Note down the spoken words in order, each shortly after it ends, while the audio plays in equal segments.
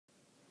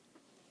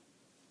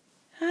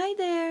Hi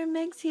there,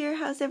 Meg's here.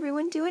 How's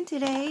everyone doing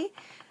today?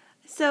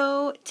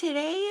 So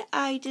today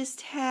I just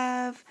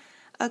have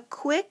a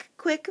quick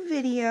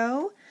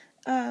video,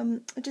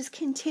 just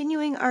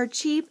continuing our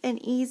cheap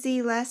and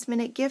easy last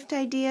minute gift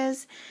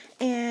ideas,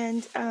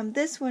 and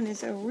this one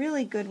is a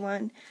really good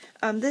one.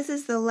 This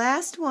is the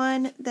last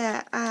one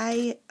that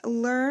I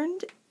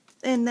learned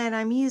and that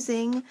I'm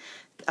using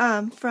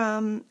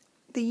from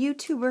the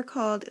YouTuber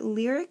called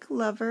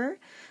lyriclover.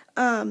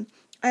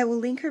 I will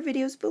link her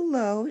videos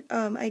below.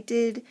 I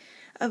did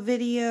a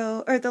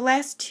video, or the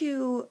last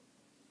two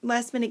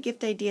last minute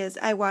gift ideas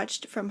I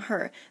watched from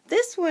her.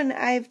 This one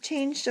I've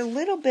changed a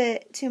little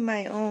bit to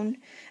my own.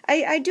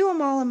 I do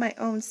them all in my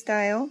own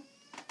style.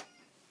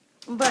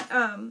 But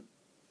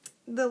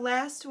the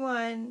last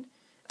one,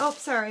 oh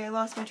sorry, I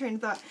lost my train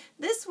of thought.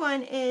 This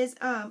one is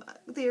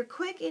they're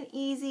quick and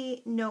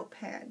easy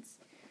notepads.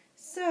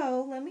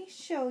 So let me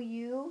show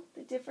you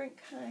the different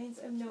kinds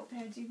of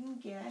notepads you can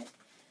get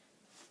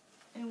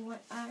and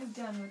what I've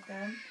done with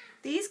them.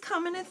 These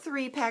come in a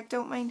 3-pack.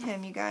 Don't mind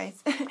him, you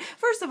guys.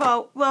 First of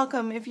all,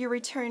 welcome if you're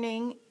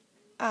returning.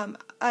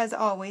 As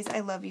always, I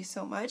love you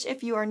so much.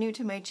 If you are new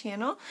to my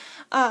channel,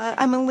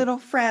 I'm a little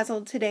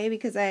frazzled today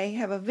because I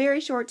have a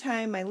very short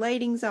time, my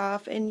lighting's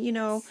off, and you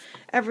know,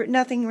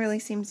 nothing really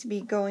seems to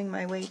be going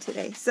my way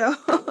today. So,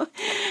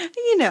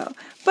 you know,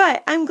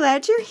 but I'm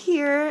glad you're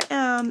here,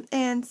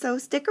 and so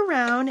stick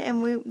around,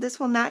 and this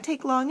will not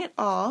take long at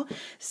all.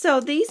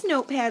 So these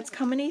notepads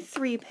come in a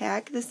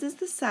 3-pack. This is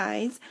the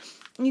size.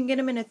 You can get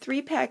them in a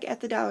 3-pack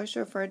at the dollar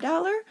store for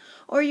 $1,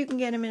 or you can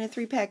get them in a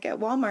 3-pack at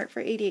Walmart for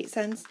 88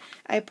 cents.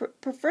 I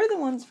prefer the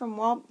ones from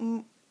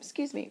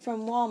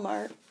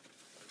Walmart.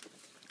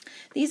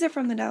 These are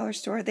from the dollar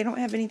store. They don't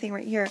have anything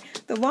right here.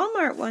 The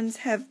Walmart ones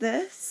have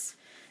this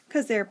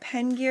because they're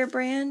Pen Gear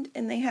brand,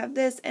 and they have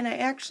this, and I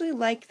actually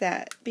like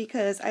that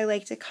because I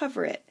like to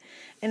cover it,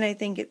 and I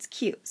think it's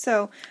cute.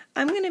 So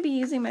I'm going to be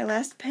using my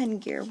last Pen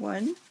Gear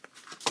one.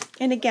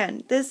 And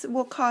again, this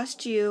will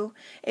cost you,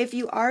 if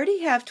you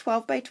already have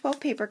 12 by 12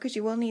 paper, because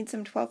you will need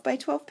some 12 by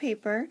 12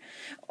 paper.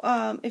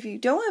 If you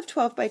don't have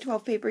 12 by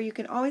 12 paper, you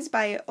can always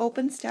buy it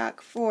open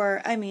stock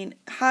for, I mean,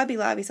 Hobby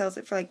Lobby sells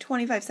it for like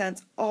 25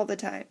 cents all the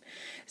time.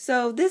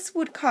 So this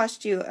would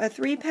cost you a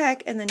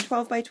 3-pack and then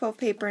 12 by 12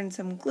 paper and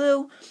some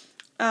glue.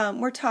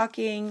 We're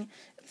talking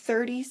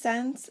 30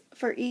 cents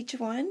for each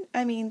one.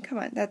 I mean, come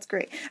on, that's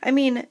great. I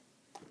mean,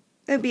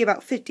 it would be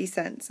about 50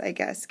 cents, I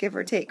guess, give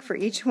or take, for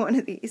each one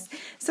of these.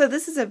 So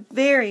this is a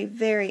very,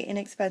 very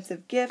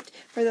inexpensive gift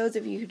for those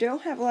of you who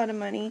don't have a lot of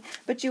money,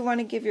 but you want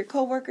to give your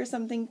coworker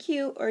something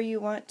cute, or you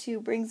want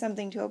to bring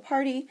something to a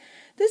party.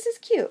 This is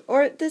cute,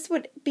 or this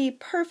would be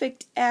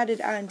perfect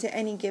added on to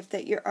any gift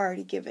that you're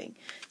already giving.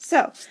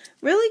 So,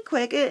 really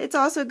quick, it's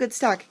also a good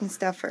stocking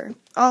stuffer,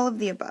 all of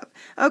the above.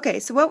 Okay,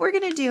 so what we're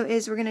going to do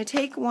is we're going to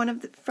take one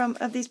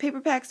of these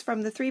paper packs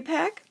from the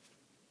 3-pack.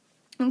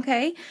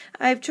 Okay,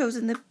 I've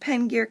chosen the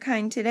Pen Gear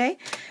kind today,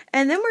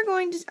 and then we're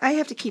going to, I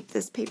have to keep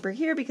this paper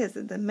here because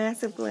of the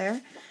massive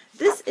glare.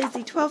 This is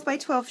the 12 by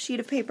 12 sheet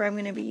of paper I'm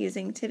going to be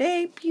using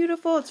today.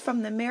 Beautiful. It's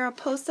from the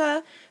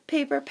Mariposa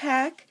paper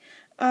pack.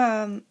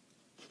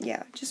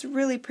 Yeah, just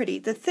really pretty.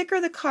 The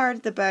thicker the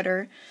card, the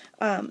better.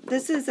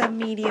 This is a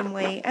medium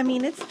weight. I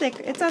mean, it's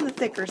thick. It's on the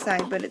thicker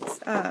side, but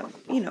it's,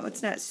 you know,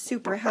 it's not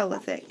super hella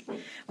thick.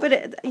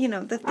 But, you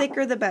know, the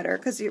thicker the better,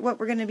 because what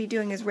we're going to be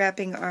doing is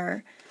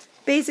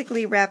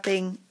basically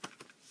wrapping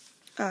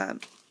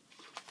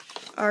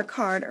our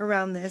card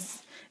around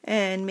this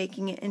and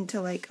making it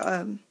into like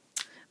I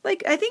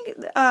think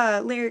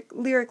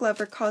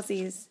lyriclover calls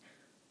these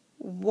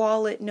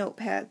wallet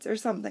notepads or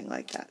something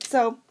like that.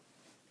 So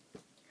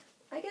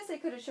I guess I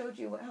could have showed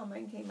you how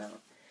mine came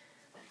out.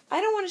 I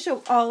don't want to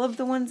show all of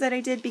the ones that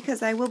I did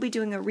because I will be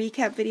doing a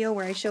recap video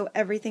where I show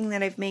everything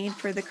that I've made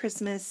for the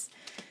Christmas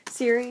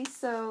series.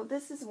 So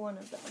this is one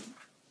of them.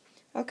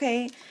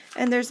 Okay,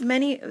 and there's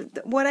many.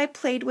 What I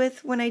played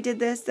with when I did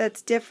this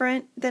that's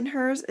different than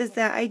hers is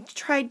that I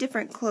tried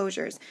different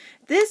closures.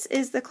 This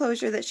is the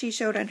closure that she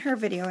showed on her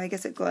video. I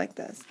guess it'd go like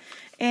this.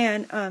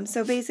 And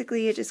so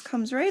basically it just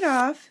comes right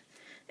off,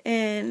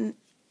 and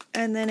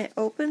then it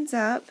opens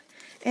up.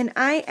 And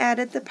I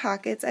added the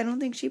pockets. I don't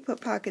think she put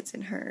pockets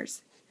in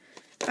hers.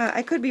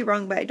 I could be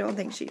wrong, but I don't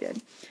think she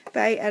did.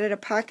 But I added a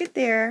pocket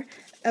there,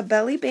 a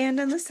belly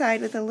band on the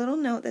side with a little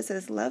note that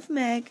says, "Love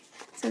Meg,"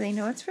 so they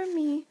know it's from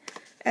me.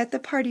 At the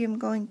party I'm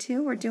going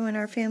to, we're doing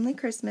our family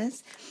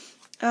Christmas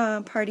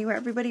party where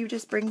everybody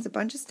just brings a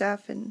bunch of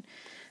stuff and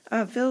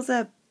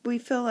we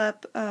fill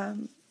up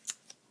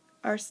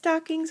our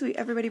stockings.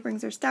 Everybody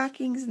brings their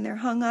stockings and they're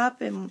hung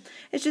up, and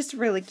it's just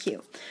really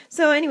cute.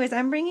 So anyways,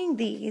 I'm bringing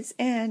these,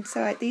 and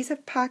so these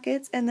have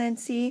pockets, and then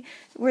see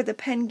where the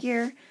Pen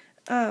Gear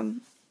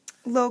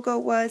logo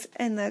was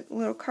and the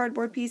little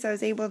cardboard piece. I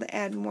was able to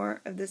add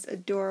more of this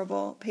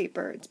adorable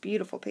paper. It's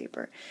beautiful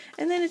paper.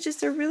 And then it's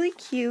just a really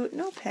cute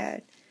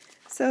notepad.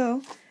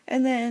 So,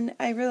 and then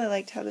I really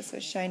liked how this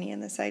was shiny on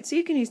the side. So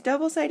you can use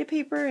double-sided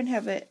paper and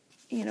have it,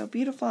 you know,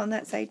 beautiful on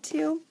that side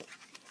too.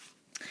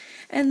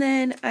 And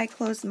then I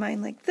closed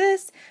mine like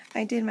this.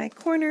 I did my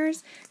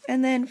corners,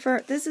 and then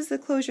this is the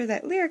closure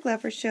that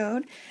lyriclover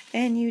showed,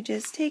 and you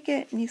just take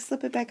it and you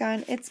slip it back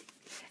on.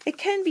 It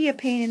can be a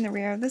pain in the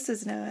rear. This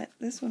is not.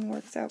 This one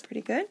works out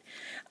pretty good.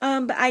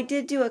 But I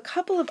did do a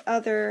couple of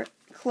other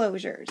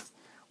closures.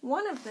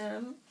 One of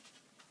them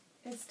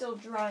is still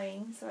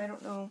drying, so I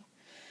don't know.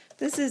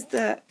 This is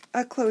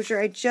a closure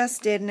I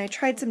just did, and I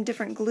tried some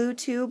different glue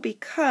too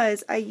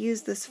because I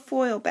used this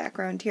foil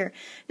background here.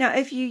 Now,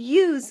 if you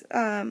use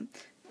the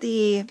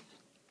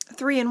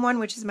 3-in-1,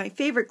 which is my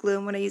favorite glue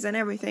and what I use on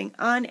everything,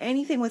 on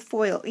anything with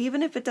foil,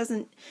 even if it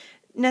doesn't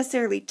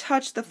necessarily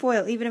touch the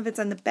foil, even if it's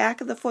on the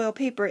back of the foil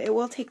paper, it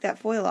will take that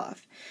foil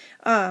off.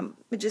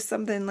 Just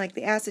something like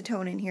the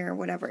acetone in here or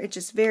whatever. It's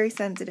just very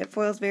sensitive.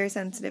 Foil's very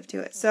sensitive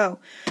to it. So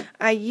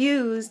I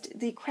used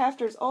the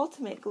Crafter's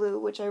Ultimate Glue,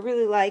 which I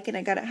really like, and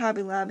I got at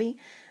Hobby Lobby.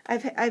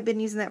 I've been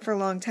using that for a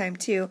long time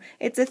too.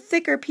 It's a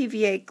thicker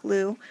PVA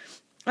glue,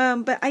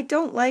 but I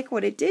don't like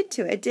what it did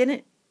to it.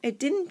 It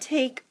didn't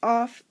take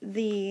off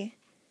the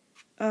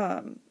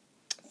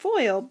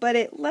foil, but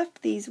it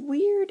left these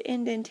weird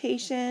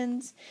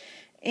indentations,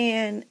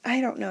 and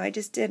I don't know, I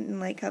just didn't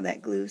like how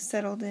that glue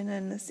settled in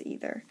on this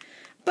either.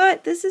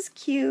 But this is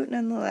cute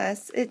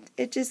nonetheless.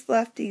 It just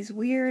left these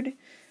weird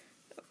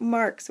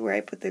marks where I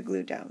put the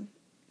glue down.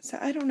 So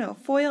I don't know,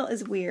 foil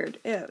is weird.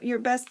 You're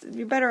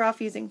better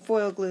off using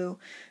foil glue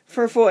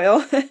for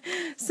foil.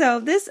 So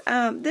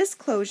this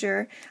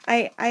closure,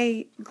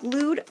 I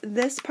glued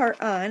this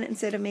part on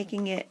instead of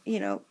making it,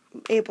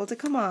 able to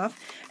come off,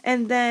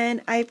 and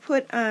then I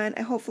put on,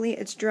 hopefully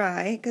it's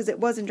dry, because it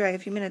wasn't dry a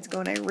few minutes ago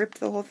and I ripped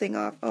the whole thing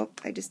off. Oh,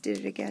 I just did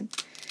it again.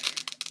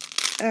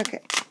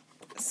 Okay,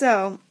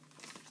 so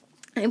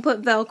I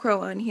put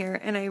Velcro on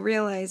here, and I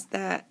realized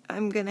that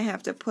I'm going to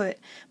have to put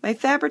my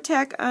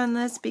Fabri-Tac on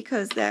this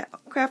because that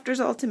Crafter's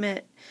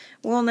Ultimate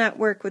will not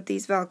work with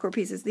these Velcro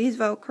pieces. These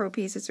Velcro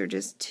pieces are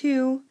just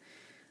too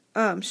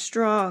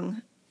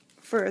strong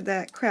for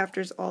that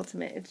Crafter's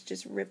Ultimate. It's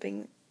just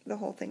ripping the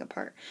whole thing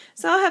apart.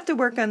 So I'll have to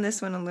work on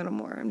this one a little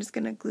more. I'm just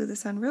going to glue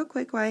this on real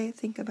quick while I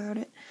think about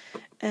it,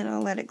 and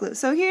I'll let it glue.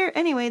 So here,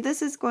 anyway,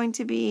 this is going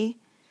to be,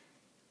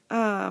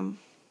 oh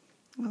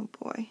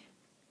boy,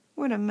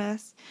 what a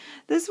mess.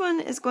 This one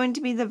is going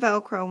to be the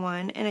Velcro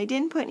one, and I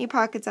didn't put any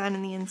pockets on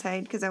the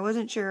inside because I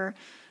wasn't sure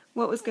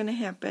what was going to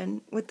happen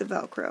with the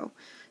Velcro.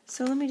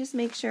 So let me just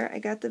make sure I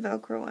got the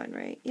Velcro on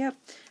right. Yep.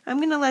 I'm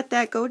going to let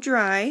that go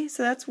dry,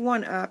 so that's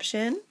one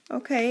option,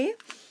 okay?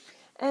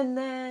 And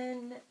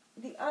then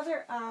the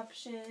other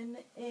option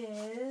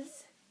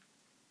is,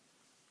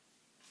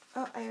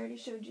 oh, I already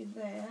showed you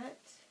that.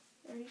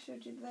 I already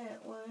showed you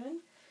that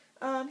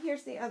one.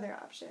 Here's the other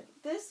option.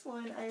 This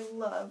one I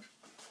love.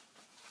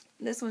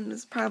 This one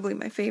was probably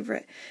my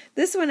favorite.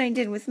 This one I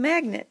did with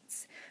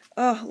magnets.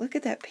 Oh, look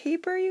at that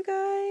paper, you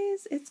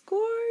guys. It's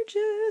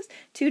gorgeous.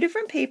 2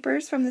 different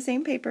papers from the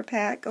same paper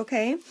pack,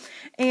 okay?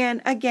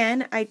 And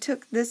again, I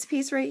took this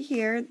piece right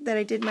here that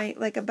I did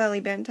like a belly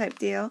band type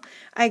deal.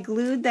 I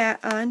glued that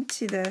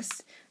onto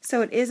this,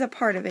 so it is a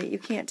part of it. You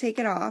can't take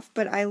it off,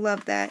 but I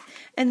love that.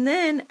 And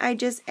then I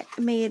just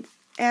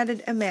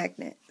added a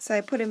magnet. So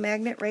I put a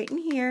magnet right in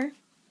here,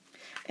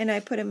 and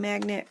I put a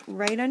magnet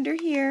right under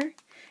here,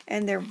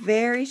 and they're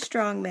very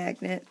strong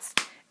magnets,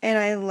 and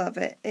I love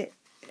it.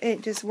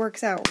 It just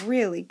works out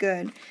really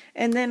good.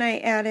 And then I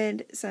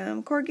added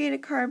some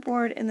corrugated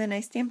cardboard, and then I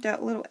stamped out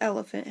a little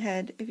elephant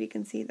head, if you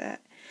can see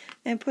that,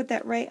 and put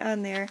that right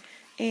on there,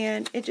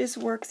 and it just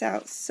works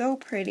out so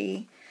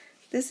pretty.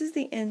 This is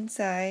the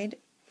inside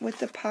with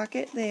the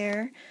pocket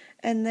there,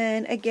 and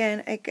then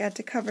again I got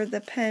to cover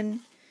the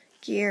pen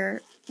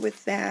gear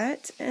with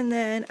that, and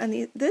then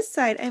on this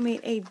side I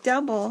made a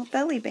double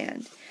belly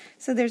band.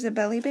 So there's a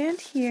belly band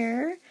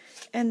here,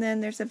 and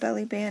then there's a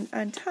belly band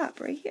on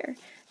top right here.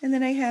 And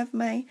then I have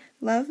my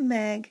Love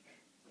Mag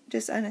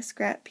just on a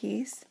scrap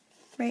piece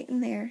right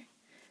in there,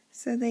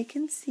 so they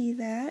can see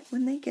that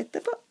when they get the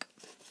book.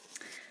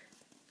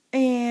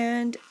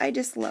 And I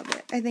just love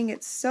it. I think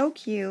it's so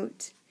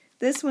cute.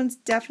 This one's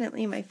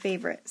definitely my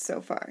favorite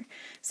so far.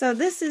 So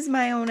this is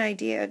my own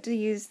idea to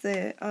use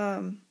the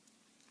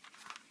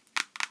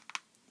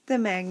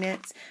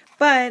magnets.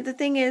 But the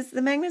thing is,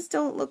 the magnets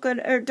don't look good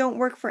or don't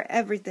work for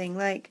everything.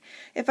 Like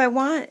if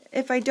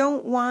I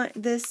don't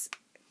want this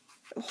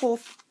whole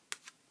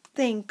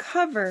thing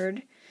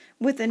covered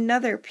with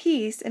another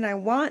piece and I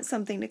want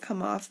something to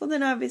come off, well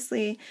then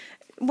obviously,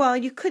 well,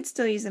 you could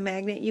still use a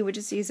magnet. You would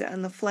just use it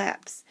on the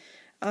flaps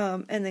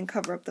and then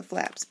cover up the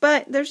flaps.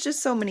 But there's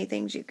just so many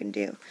things you can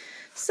do.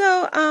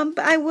 So,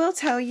 but I will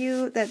tell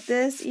you that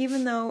this,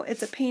 even though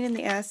it's a pain in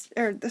the ass,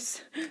 or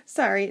this,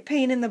 sorry,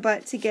 pain in the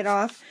butt to get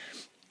off,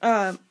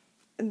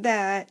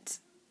 that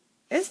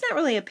it's not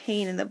really a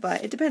pain in the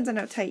butt. It depends on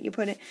how tight you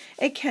put it.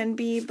 It can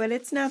be, but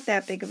it's not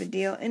that big of a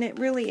deal, and it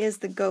really is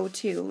the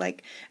go-to.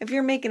 Like, if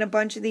you're making a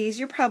bunch of these,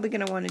 you're probably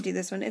going to want to do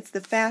this one. It's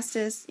the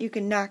fastest. You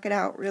can knock it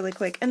out really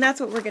quick, and that's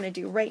what we're going to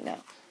do right now.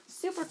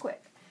 Super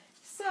quick.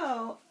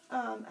 So,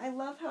 I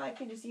love how I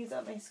can just use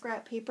up my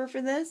scrap paper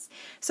for this.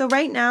 So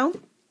right now,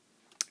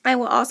 I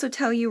will also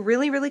tell you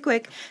really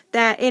quick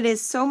that it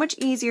is so much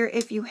easier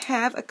if you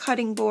have a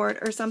cutting board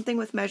or something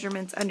with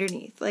measurements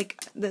underneath,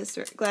 like this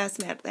glass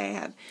mat that I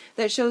have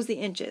that shows the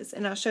inches,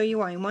 and I'll show you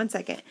why in 1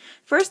 second.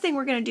 First thing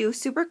we're going to do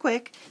super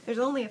quick, there's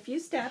only a few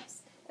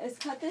steps, is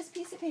cut this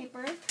piece of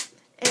paper,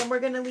 and we're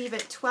going to leave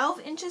it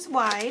 12 inches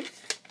wide,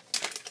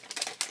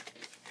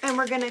 and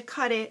we're going to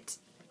cut it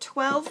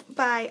 12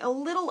 by a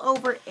little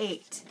over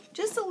 8,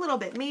 just a little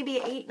bit, maybe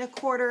 8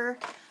 1/4.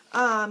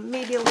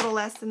 Maybe a little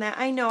less than that.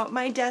 I know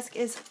my desk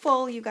is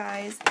full, you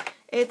guys.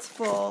 It's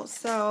full,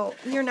 so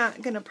you're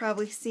not going to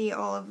probably see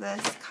all of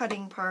this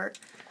cutting part.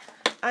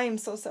 I am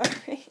so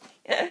sorry.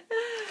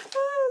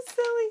 Oh,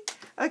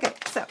 silly. Okay,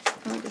 so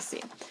let me just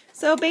see.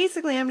 So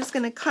basically, I'm just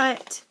going to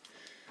cut.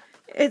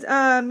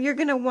 You're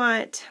going to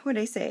want, what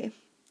did I say?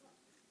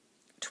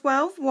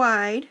 12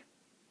 wide,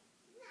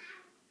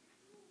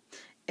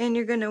 and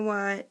you're going to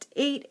want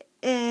 8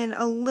 and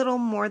a little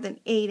more than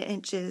 8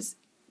 inches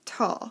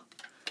tall.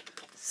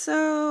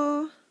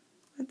 So,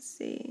 let's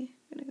see,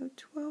 I'm going to go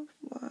 12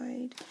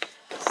 wide,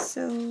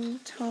 so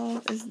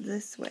tall is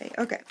this way.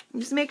 Okay,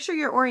 just make sure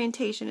your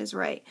orientation is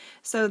right.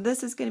 So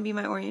this is going to be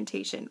my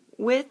orientation.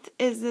 Width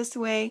is this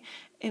way,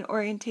 and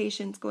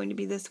orientation is going to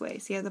be this way.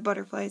 See how the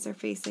butterflies are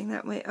facing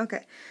that way?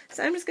 Okay,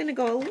 so I'm just going to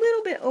go a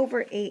little bit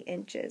over 8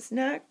 inches,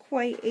 not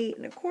quite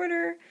 8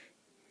 1/4.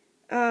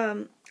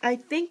 I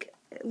think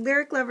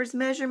Lyriclover's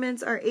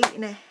measurements are 8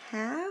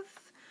 1/2.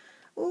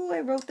 Oh, I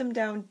wrote them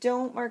down.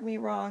 Don't mark me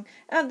wrong.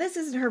 This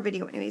isn't her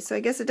video anyway, so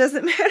I guess it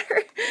doesn't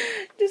matter.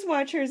 Just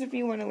watch hers if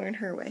you want to learn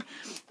her way.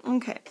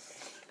 Okay.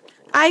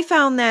 I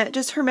found that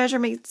just her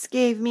measurements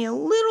gave me a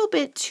little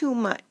bit too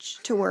much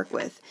to work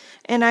with,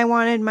 and I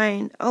wanted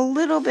mine a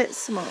little bit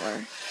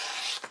smaller.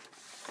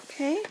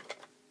 Okay?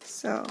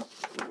 So,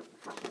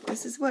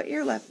 this is what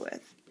you're left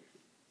with.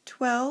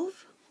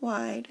 12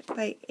 wide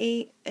by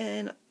 8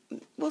 and,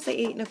 we'll say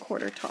 8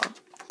 1/4 tall.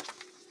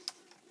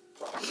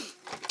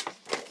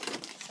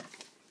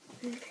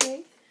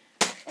 Okay,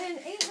 and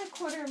 8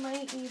 1/4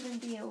 might even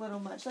be a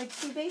little much. Like,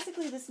 see,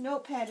 basically this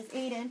notepad is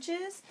 8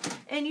 inches,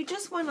 and you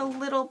just want a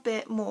little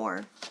bit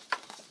more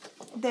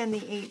than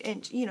the 8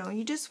 inch. You know,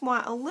 you just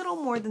want a little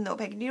more than the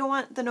notepad. You don't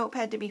want the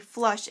notepad to be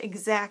flush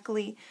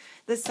exactly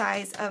the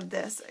size of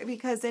this,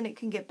 because then it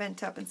can get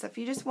bent up and stuff.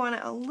 You just want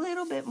it a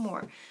little bit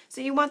more. So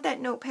you want that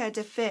notepad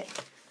to fit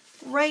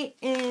right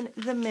in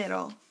the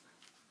middle,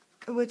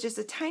 with just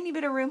a tiny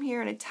bit of room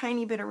here and a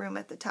tiny bit of room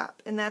at the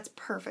top. And that's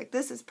perfect.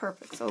 This is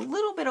perfect. So a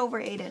little bit over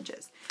 8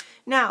 inches.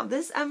 Now,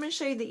 this, I'm going to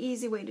show you the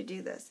easy way to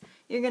do this.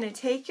 You're going to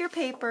take your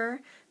paper,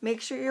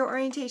 make sure your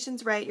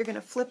orientation's right. You're going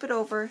to flip it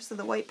over so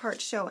the white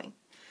part's showing.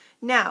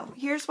 Now,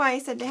 here's why I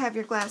said to have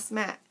your glass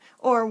mat,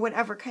 or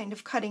whatever kind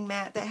of cutting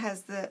mat that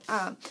has the,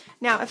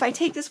 now if I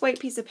take this white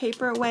piece of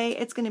paper away,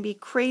 it's going to be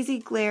crazy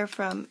glare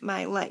from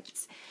my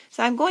lights.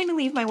 So I'm going to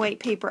leave my white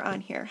paper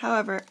on here.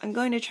 However, I'm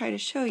going to try to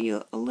show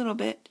you a little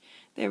bit.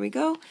 There we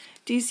go.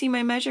 Do you see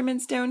my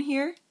measurements down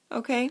here?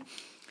 Okay.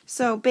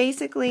 So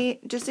basically,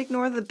 just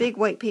ignore the big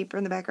white paper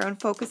in the background.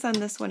 Focus on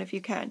this one if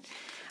you can.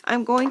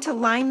 I'm going to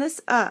line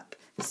this up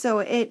so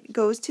it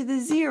goes to the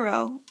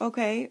 0,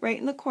 okay, right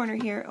in the corner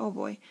here. Oh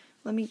boy.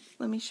 Let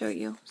me show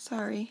you.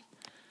 Sorry.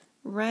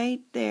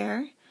 Right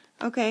there.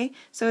 Okay.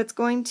 So it's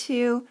going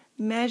to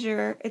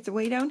measure, it's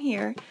way down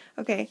here.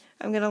 Okay.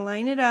 I'm going to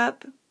line it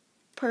up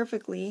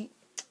perfectly.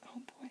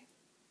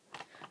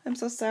 I'm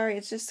so sorry,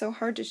 it's just so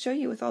hard to show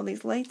you with all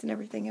these lights and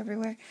everything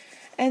everywhere.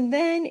 And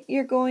then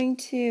you're going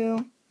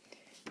to,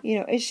 you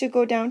know, it should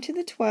go down to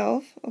the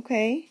 12,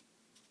 okay?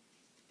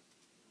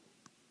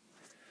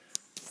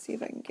 Let's see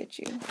if I can get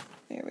you.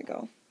 There we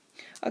go.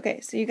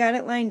 Okay, so you got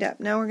it lined up.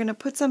 Now we're going to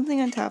put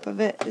something on top of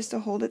it just to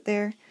hold it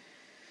there.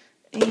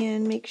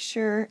 And make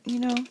sure,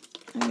 you know,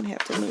 I'm going to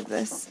have to move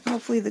this.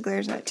 Hopefully the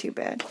glare's not too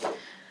bad.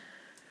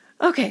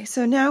 Okay,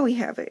 so now we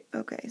have it.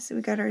 Okay, so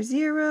we got our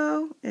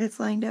 0.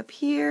 It's lined up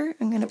here.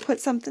 I'm going to put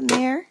something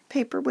there,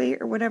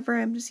 paperweight or whatever.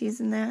 I'm just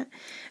using that.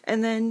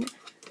 And then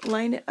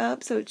line it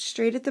up so it's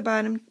straight at the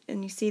bottom.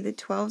 And you see the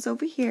 12's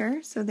over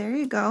here. So there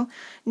you go.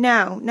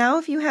 Now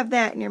if you have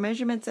that and your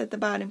measurements at the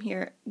bottom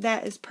here,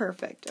 that is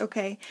perfect.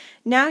 Okay,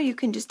 now you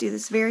can just do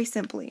this very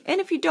simply. And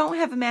if you don't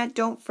have a mat,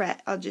 don't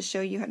fret. I'll just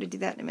show you how to do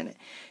that in a minute.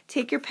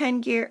 Take your pen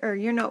gear or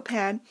your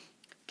notepad.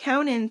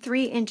 Count in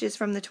 3 inches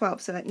from the 12,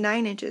 so at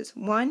 9 inches.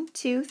 1,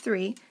 2,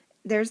 3.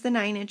 There's the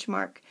 9-inch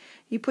mark.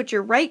 You put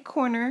your right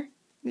corner,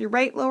 your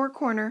right lower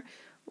corner,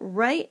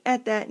 right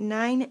at that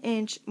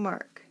 9-inch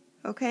mark,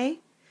 okay?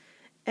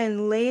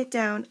 And lay it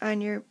down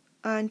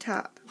on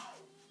top,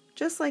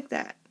 just like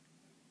that.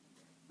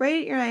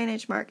 Right at your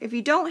 9-inch mark. If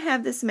you don't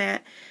have this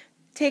mat,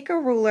 take a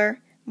ruler,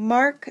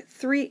 mark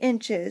 3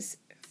 inches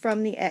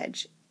from the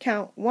edge.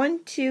 Count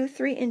 1, 2,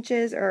 3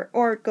 inches,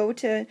 or go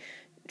to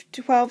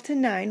 12 to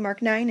 9,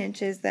 mark 9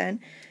 inches then,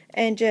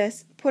 and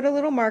just put a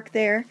little mark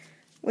there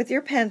with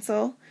your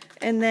pencil,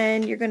 and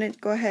then you're going to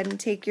go ahead and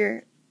take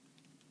the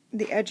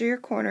edge of your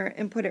corner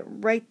and put it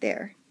right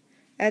there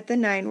at the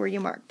 9 where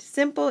you marked.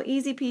 Simple,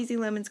 easy peasy,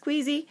 lemon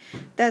squeezy.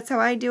 That's how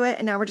I do it,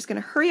 and now we're just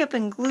going to hurry up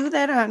and glue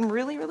that on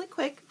really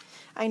quick.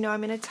 I know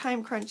I'm in a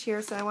time crunch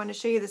here, so I want to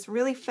show you this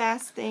really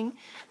fast thing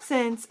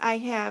since I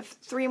have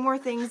 3 more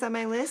things on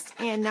my list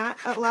and not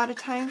a lot of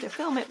time to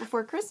film it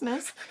before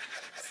Christmas.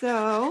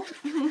 So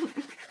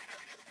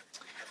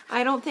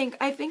I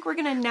think we're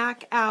going to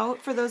knock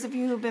out, for those of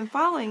you who've been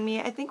following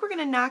me, I think we're going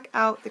to knock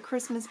out the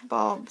Christmas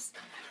bulbs,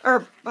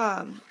 or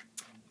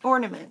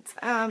ornaments.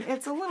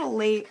 It's a little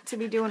late to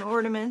be doing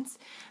ornaments.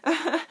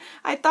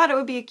 I thought it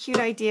would be a cute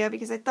idea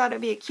because I thought it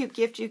would be a cute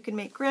gift you could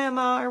make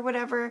grandma or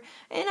whatever,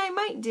 and I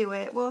might do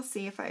it. We'll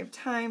see if I have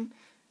time.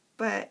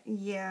 But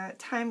yeah,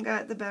 time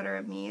got the better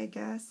of me, I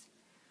guess.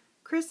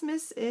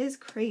 Christmas is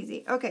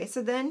crazy. Okay,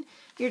 so then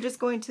you're just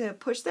going to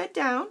push that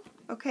down,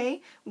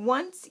 okay?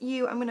 Once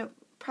you, I'm going to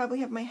probably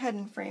have my head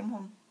in frame.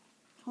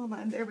 Hold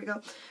on, there we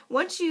go.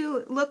 Once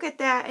you look at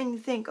that and you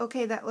think,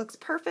 okay, that looks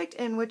perfect,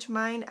 and which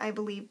mine I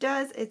believe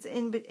does, it's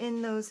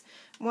in those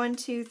 1,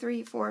 2,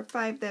 3, 4,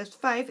 5, those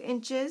 5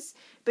 inches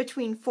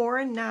between 4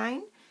 and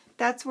 9.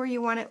 That's where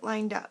you want it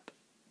lined up.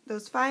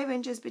 Those 5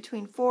 inches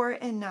between 4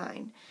 and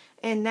 9.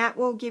 And that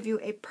will give you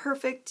a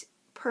perfect,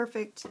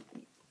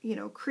 you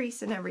know,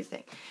 crease and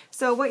everything.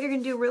 So what you're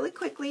going to do really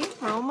quickly,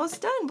 we're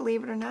almost done,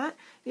 believe it or not,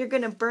 you're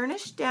going to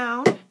burnish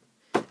down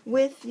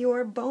with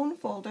your bone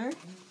folder.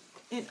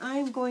 And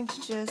I'm going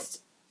to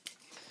just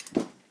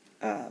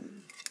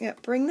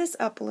bring this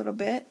up a little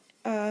bit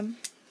and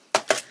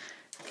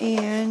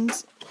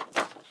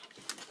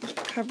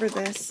cover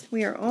this.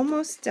 We are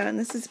almost done.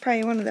 This is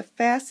probably one of the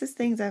fastest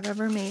things I've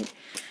ever made.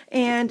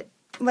 And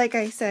like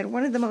I said,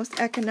 one of the most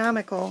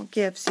economical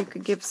gifts you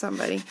could give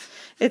somebody.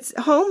 It's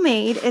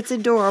homemade, it's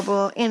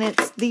adorable, and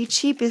it's the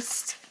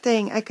cheapest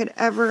thing I could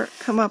ever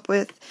come up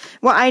with.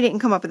 Well, I didn't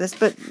come up with this,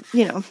 but,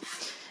 you know,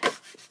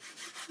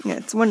 yeah,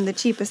 it's one of the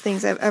cheapest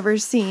things I've ever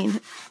seen,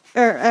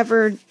 or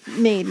ever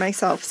made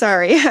myself.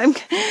 Sorry, I'm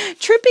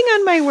tripping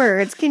on my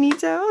words. Can you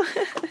tell?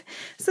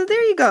 So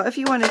there you go. If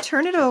you want to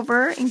turn it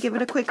over and give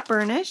it a quick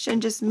burnish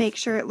and just make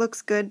sure it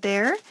looks good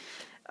there,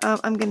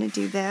 I'm going to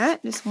do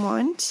that. Just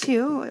 1,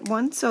 2,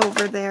 once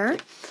over there.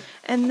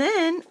 And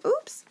then,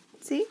 oops,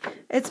 see?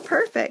 It's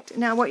perfect.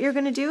 Now what you're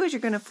going to do is you're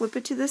going to flip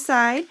it to the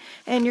side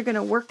and you're going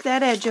to work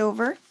that edge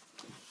over.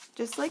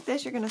 Just like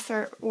this, you're going to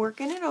start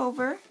working it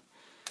over.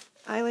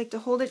 I like to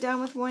hold it down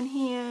with one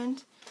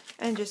hand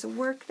and just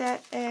work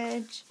that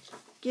edge.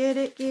 Get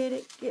it, get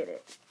it, get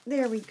it.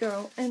 There we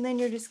go. And then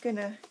you're just going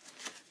to,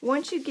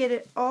 once you get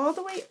it all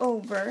the way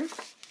over,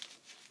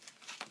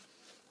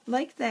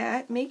 like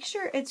that, make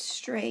sure it's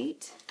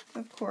straight,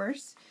 of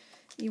course.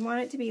 You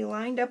want it to be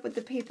lined up with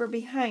the paper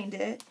behind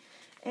it.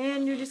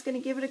 And you're just going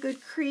to give it a good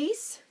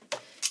crease.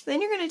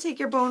 Then you're going to take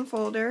your bone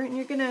folder and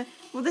you're going to,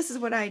 well, this is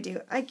what I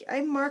do.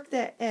 I mark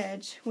that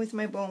edge with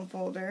my bone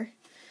folder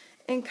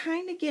and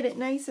kind of get it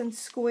nice and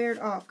squared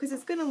off, because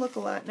it's going to look a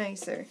lot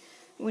nicer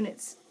when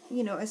it's,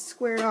 you know, as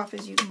squared off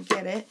as you can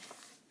get it.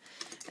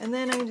 And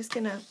then I'm just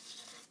going to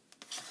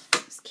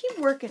just keep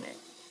working it.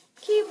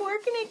 Keep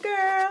working it,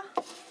 girl.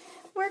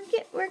 Work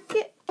it, work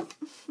it.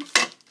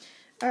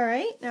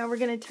 Alright, now we're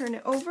going to turn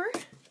it over.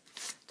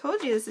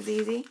 Told you this is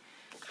easy.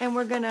 And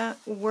we're going to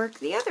work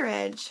the other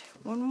edge.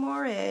 One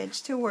more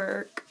edge to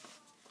work.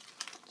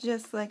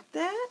 Just like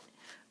that.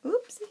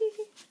 Oopsie.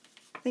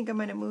 I think I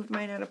might have moved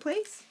mine out of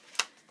place.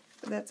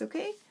 But that's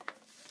okay.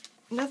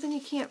 Nothing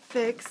you can't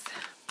fix.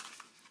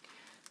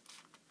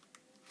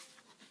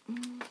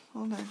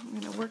 Hold on. I'm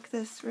going to work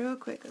this real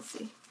quick. Let's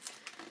see.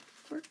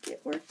 Work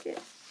it, work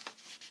it.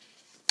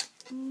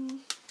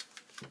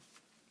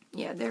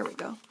 Yeah, there we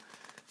go.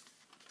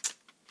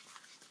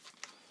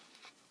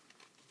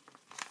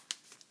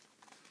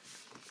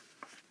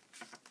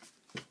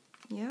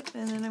 Yep,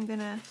 and then I'm going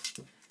to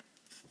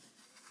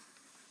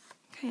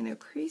kind of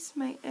crease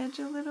my edge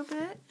a little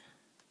bit.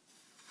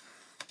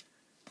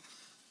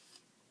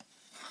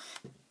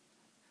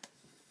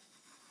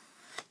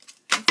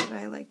 That's what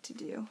I like to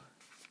do.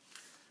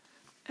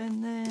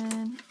 And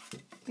then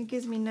it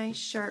gives me nice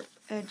sharp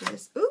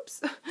edges.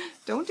 Oops!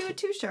 Don't do it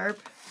too sharp.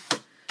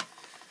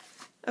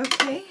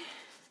 Okay.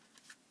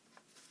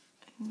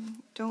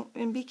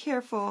 And be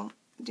careful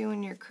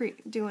doing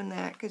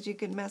that, because you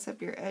could mess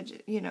up your edge,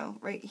 you know,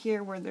 right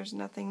here where there's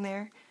nothing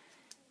there.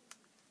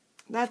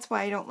 That's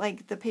why I don't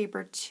like the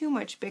paper too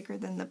much bigger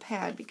than the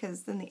pad,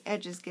 because then the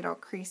edges get all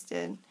creased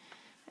in,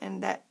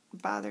 and that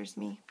bothers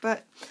me.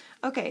 But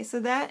okay, so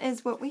that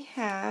is what we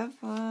have.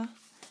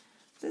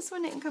 This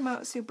one didn't come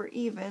out super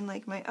even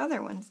like my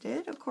other ones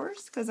did, of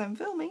course, because I'm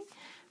filming,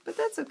 but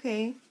that's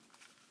okay.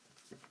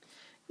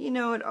 You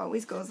know, it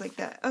always goes like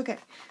that. Okay,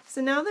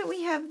 so now that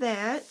we have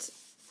that,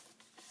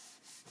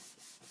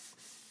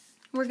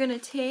 we're going to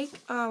take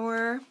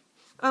our,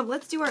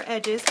 let's do our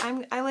edges.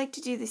 I like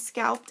to do the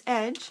scalped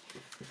edge.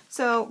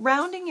 So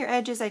rounding your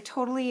edges, I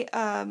totally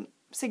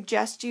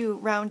suggest you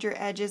round your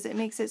edges. It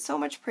makes it so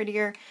much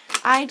prettier.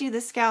 I do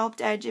the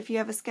scalped edge. If you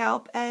have a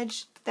scalp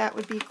edge, that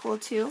would be cool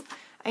too.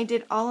 I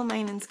did all of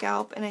mine in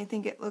scalp, and I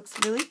think it looks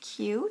really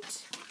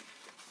cute,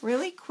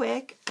 really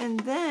quick. And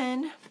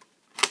then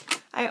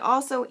I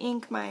also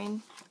ink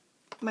my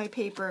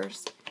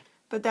papers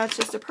But that's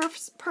just a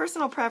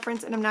personal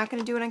preference, and I'm not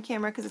going to do it on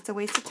camera because it's a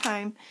waste of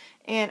time,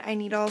 and I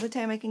need all the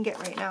time I can get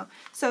right now.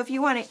 So if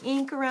you want to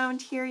ink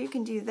around here, you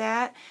can do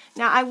that.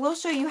 Now, I will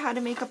show you how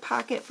to make a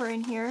pocket for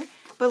in here,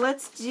 but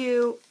let's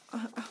do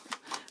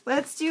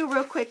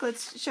real quick,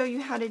 let's show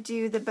you how to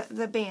do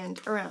the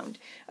band around.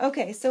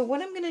 Okay, so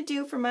what I'm going to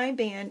do for my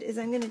band is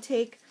I'm going to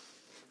take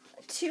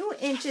 2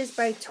 inches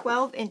by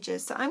 12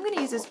 inches. So I'm going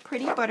to use this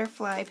pretty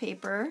butterfly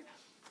paper,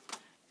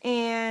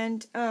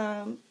 and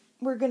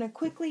we're going to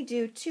quickly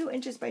do 2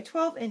 inches by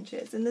 12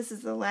 inches, and this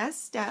is the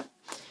last step.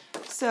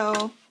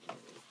 So,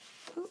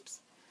 oops.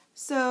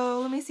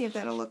 So let me see if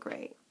that'll look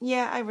right.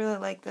 Yeah, I really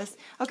like this.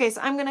 Okay, so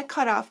I'm going to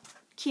cut off,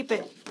 keep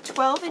it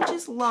 12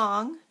 inches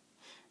long.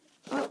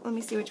 Oh, let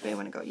me see which way I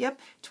want to go. Yep,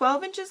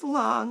 12 inches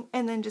long,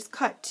 and then just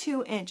cut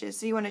 2 inches.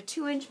 So you want a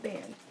 2-inch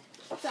band.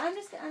 So I'm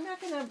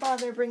not going to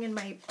bother bringing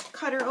my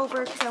cutter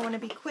over because I want to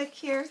be quick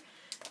here.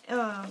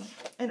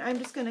 And I'm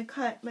just going to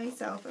cut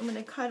myself. I'm going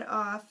to cut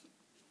off,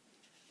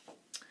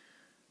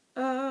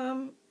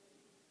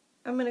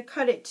 I'm going to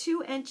cut it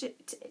 2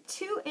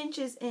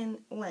 inches in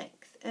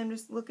length. I'm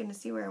just looking to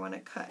see where I want to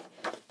cut.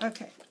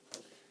 Okay.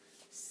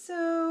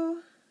 So,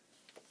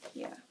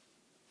 yeah.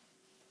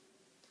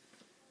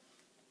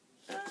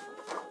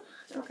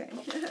 Okay.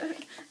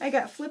 I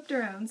got flipped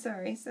around,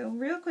 sorry. So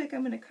real quick,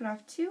 I'm going to cut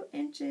off 2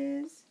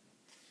 inches.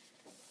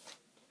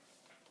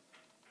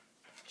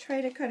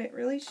 Try to cut it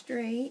really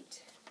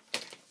straight.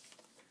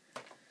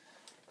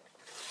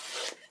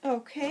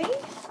 Okay,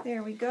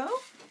 there we go.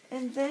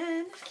 And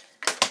then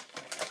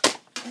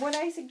what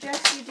I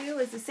suggest you do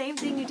is the same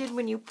thing you did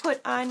when you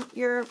put on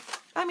your,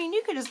 I mean,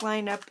 you could just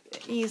line up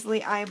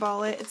easily,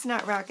 eyeball it. It's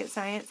not rocket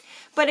science.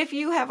 But if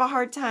you have a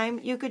hard time,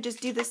 you could just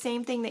do the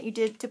same thing that you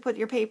did to put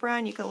your paper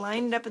on. You can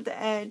line it up at the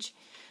edge,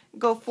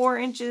 go 4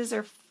 inches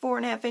or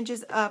 4.5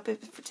 inches up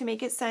to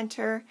make it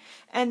center.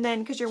 And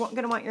then, because you're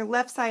going to want your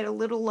left side a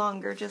little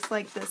longer, just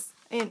like this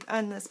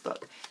on this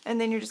book. And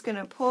then you're just going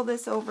to pull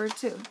this over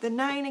to the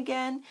 9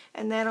 again,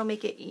 and that'll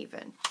make it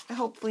even.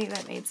 Hopefully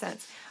that made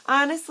sense.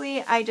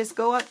 Honestly, I just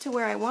go up to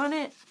where I want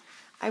it.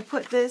 I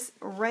put this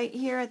right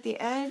here at the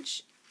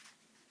edge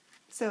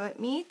so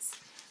it meets.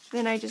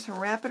 Then I just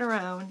wrap it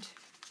around.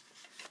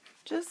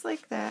 Just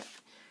like that.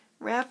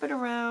 Wrap it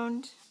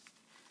around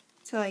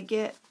till I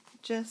get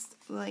just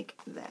like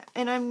that.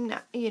 And I'm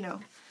not, you know,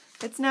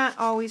 it's not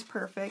always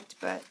perfect,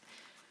 but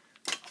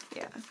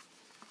yeah.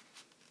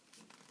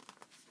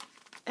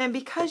 And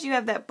because you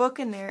have that book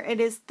in there, it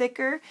is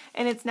thicker,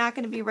 and it's not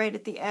going to be right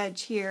at the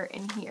edge here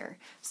and here.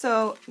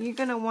 So you're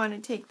going to want to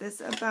take this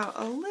about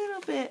a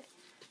little bit,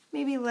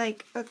 maybe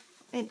like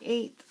an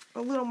eighth,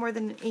 a little more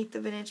than an eighth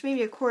of an inch,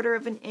 maybe a quarter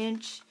of an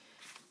inch.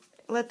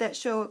 Let that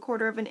show a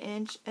quarter of an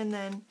inch, and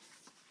then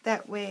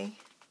that way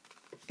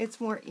it's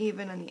more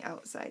even on the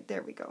outside.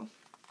 There we go.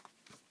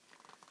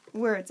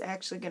 Where it's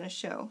actually going to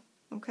show.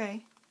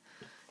 Okay?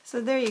 So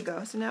there you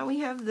go. So now we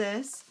have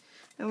this.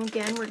 And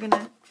again, we're going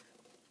to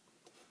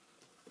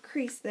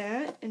crease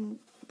that and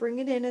bring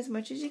it in as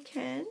much as you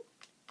can.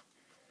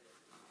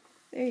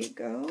 There you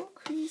go.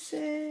 Crease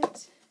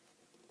it.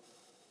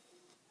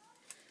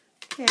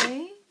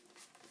 Okay.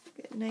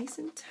 Get nice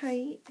and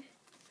tight.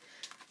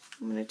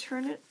 I'm going to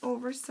turn it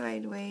over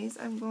sideways.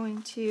 I'm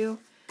going to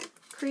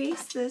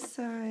crease this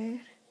side.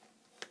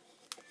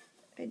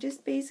 I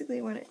just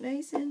basically want it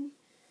nice and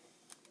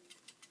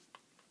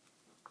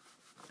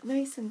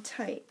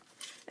tight.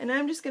 And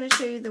I'm just going to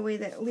show you the way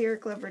that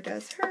lyriclover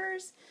does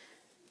hers,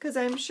 because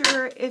I'm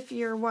sure if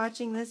you're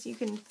watching this, you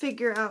can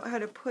figure out how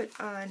to put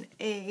on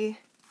a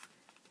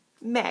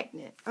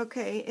magnet.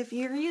 Okay, if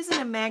you're using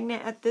a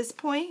magnet at this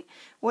point,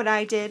 what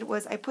I did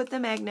was I put the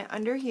magnet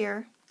under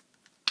here,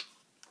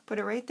 put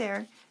it right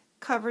there,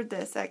 covered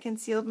this, that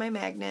concealed my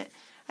magnet.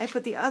 I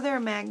put the other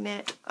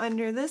magnet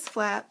under this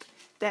flap,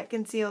 that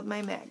concealed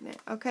my magnet.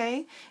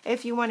 Okay,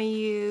 if you want to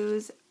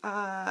use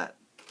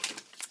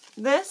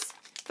this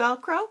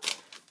Velcro,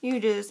 you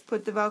just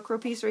put the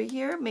Velcro piece right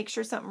here, make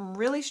sure something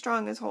really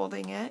strong is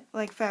holding it,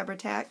 like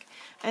Fabri-Tac,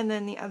 and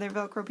then the other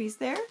Velcro piece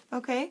there,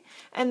 okay?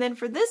 And then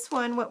for this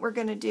one, what we're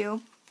going to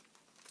do,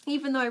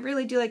 even though I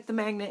really do like the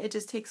magnet, it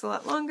just takes a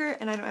lot longer,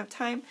 and I don't have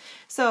time.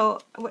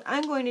 So what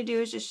I'm going to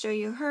do is just show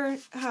you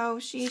how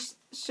she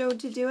showed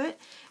to do it,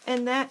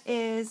 and that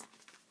is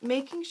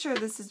making sure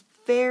this is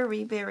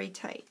very, very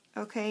tight,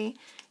 okay?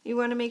 You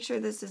want to make sure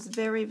this is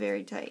very,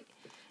 very tight.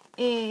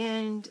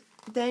 And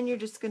then you're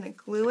just going to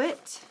glue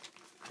it.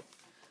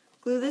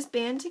 Glue this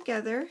band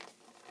together.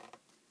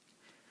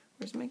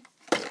 Where's my,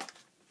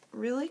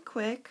 really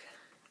quick.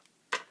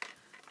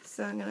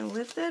 So I'm going to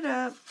lift that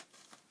up.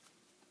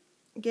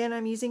 Again,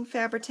 I'm using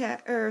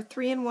Fabri-Tac, or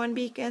 3-in-1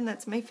 Beacon.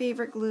 That's my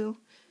favorite glue.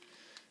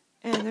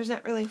 And there's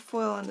not really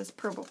foil on this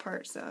purple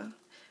part, so.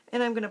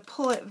 And I'm going to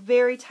pull it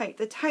very tight.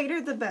 The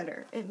tighter, the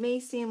better. It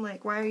may seem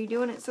like, why are you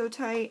doing it so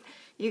tight?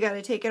 You got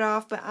to take it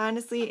off, but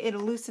honestly,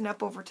 it'll loosen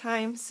up over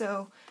time,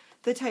 so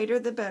the tighter,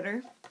 the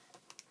better.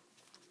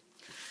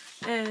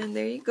 And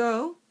there you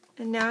go.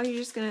 And now you're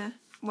just going to,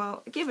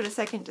 well, give it a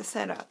second to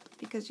set up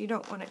because you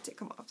don't want it to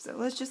come off. So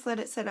let's just let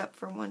it set up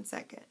for 1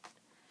 second.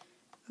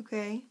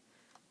 Okay.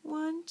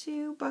 1,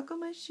 2, buckle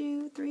my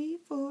shoe. 3,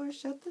 4,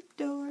 shut the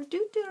door.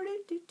 Do, do,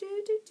 do, do,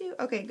 do, do, do.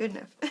 Okay, good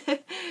enough.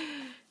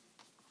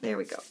 There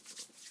we go.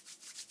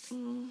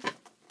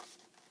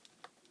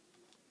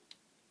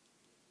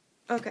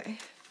 Okay,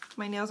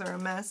 my nails are a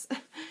mess.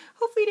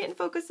 Hopefully you didn't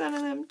focus on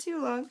them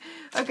too long.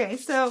 Okay,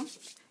 so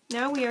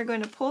now we are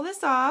going to pull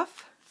this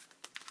off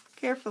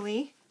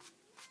carefully.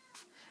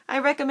 I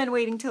recommend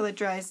waiting till it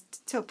dries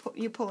till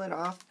you pull it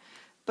off,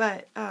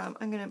 but I'm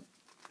going to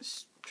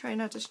try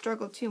not to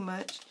struggle too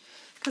much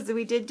because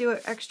we did do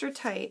it extra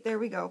tight. There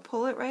we go.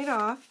 Pull it right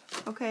off,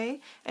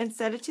 okay, and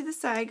set it to the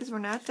side because we're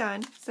not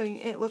done. So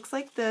it looks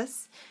like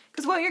this.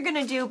 Because what you're going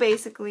to do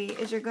basically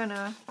is you're going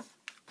to,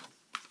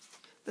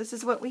 this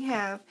is what we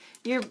have.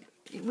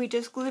 We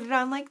just glued it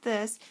on like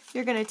this.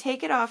 You're going to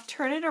take it off,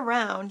 turn it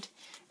around,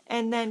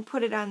 and then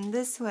put it on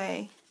this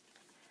way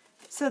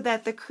so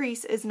that the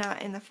crease is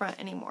not in the front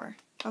anymore.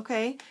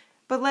 Okay?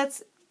 But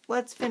let's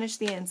finish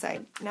the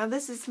inside. Now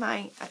this is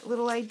my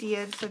little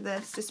idea for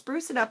this. To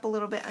spruce it up a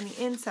little bit on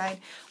the inside,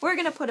 we're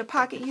going to put a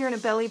pocket here and a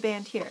belly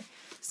band here.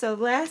 So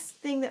last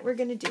thing that we're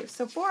going to do.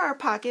 So for our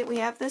pocket, we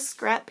have this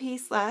scrap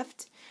piece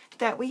left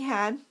that we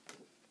had.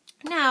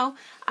 Now,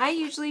 I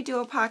usually do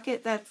a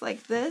pocket that's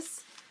like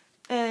this,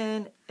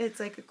 and it's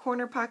like a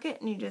corner pocket,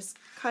 and you just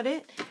cut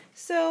it.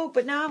 So,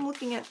 but now I'm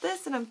looking at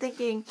this, and I'm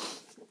thinking,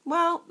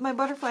 well, my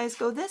butterflies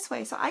go this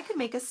way, so I could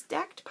make a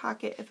stacked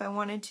pocket if I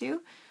wanted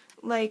to,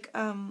 like,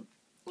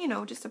 you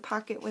know, just a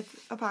pocket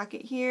with a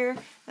pocket here,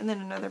 and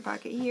then another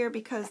pocket here,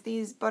 because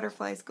these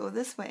butterflies go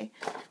this way.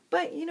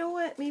 But you know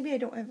what, maybe I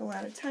don't have a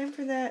lot of time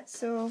for that,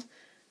 so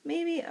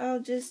maybe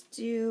I'll just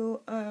do,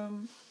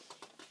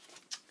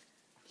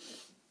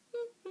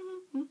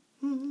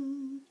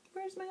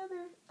 where's my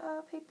other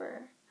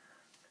paper?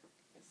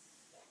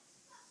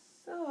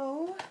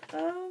 So,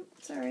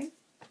 sorry.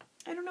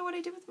 I don't know what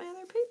I did with my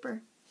other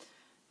paper.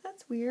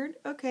 That's weird.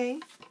 Okay.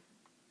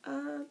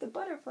 The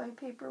butterfly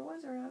paper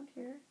was around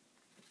here.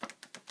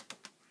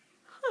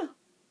 Huh.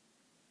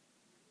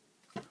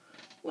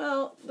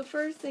 Well, the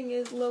first thing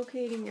is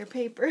locating your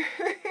paper.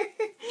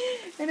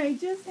 And I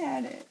just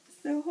had it.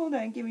 So hold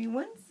on, give me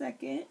 1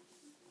 second.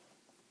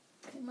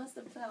 It must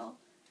have fell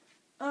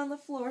on the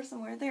floor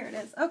somewhere. There it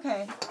is.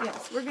 Okay,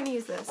 yes, we're going to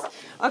use this.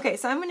 Okay,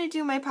 so I'm going to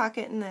do my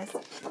pocket in this.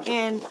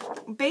 And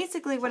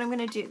basically what I'm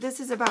going to do, this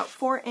is about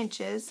 4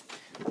 inches.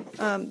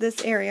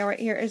 This area right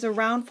here is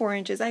around 4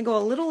 inches. I go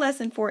a little less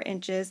than 4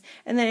 inches,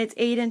 and then it's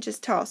 8 inches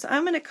tall. So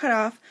I'm going to cut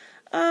off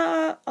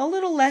a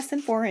little less than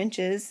 4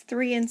 inches,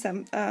 3 and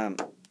some,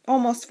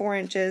 almost 4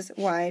 inches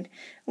wide,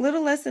 a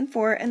little less than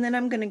 4, and then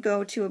I'm going to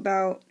go to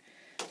about,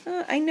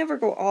 I never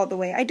go all the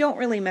way. I don't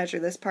really measure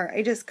this part.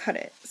 I just cut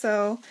it.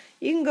 So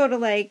you can go to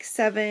like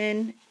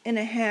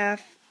 7.5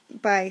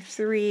 by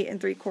 3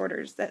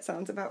 3/4. That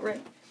sounds about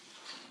right.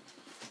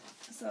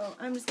 So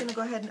I'm just going to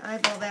go ahead and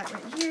eyeball that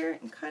right here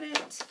and cut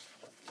it.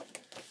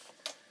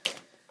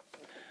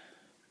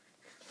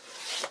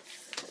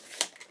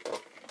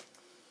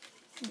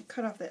 And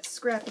cut off that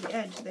scrappy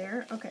edge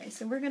there. Okay,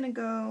 so we're going to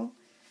go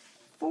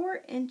 4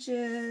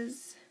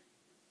 inches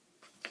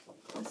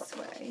this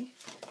way.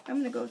 I'm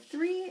going to go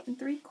 3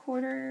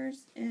 3/4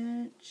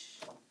 inch,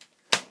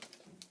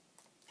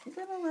 a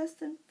little less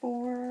than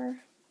 4,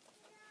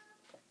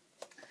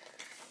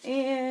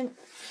 and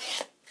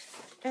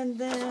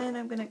then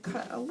I'm going to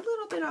cut a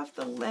little bit off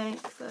the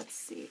length. Let's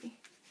see,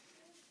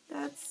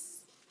 that's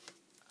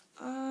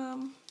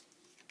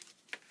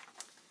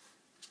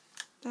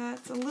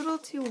a little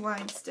too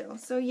wide still.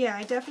 So yeah,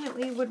 I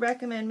definitely would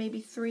recommend maybe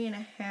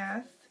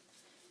 3.5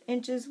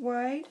 inches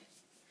wide.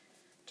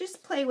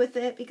 Just play with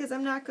it, because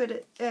I'm not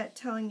good at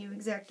telling you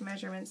exact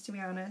measurements, to be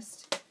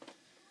honest.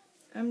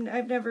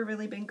 I've never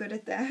really been good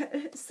at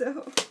that.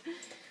 So,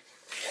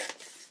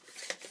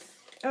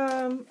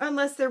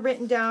 unless they're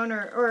written down,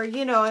 or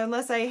you know,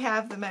 unless I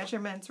have the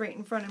measurements right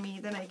in front of me,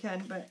 then I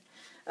can. But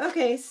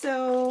okay,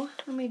 so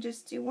let me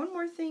just do one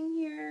more thing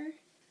here.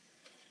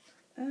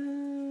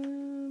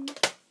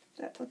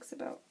 That looks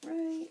about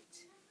right.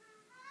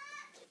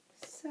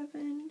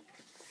 7.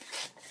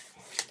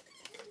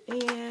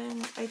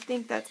 And I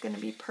think that's going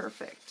to be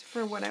perfect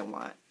for what I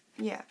want.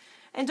 Yeah.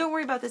 And don't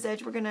worry about this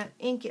edge. We're going to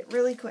ink it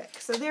really quick.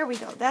 So there we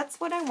go. That's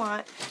what I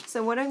want.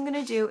 So what I'm going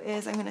to do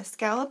is I'm going to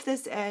scallop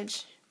this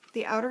edge,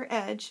 the outer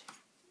edge,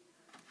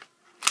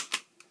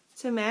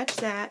 to match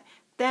that.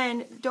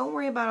 Then don't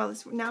worry about all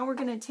this. Now we're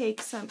going to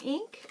take some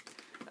ink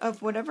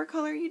of whatever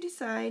color you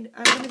decide.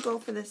 I'm going to go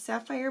for the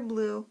sapphire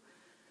blue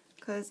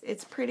because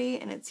it's pretty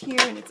and it's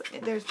here and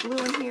there's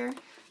blue in here.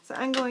 So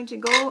I'm going to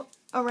go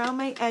around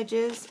my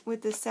edges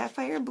with the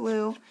sapphire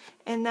blue,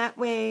 and that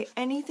way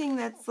anything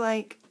that's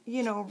like,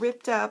 you know,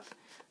 ripped up,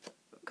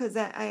 because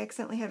I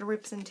accidentally had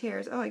rips and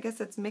tears. Oh, I guess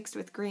that's mixed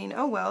with green.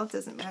 Oh well, it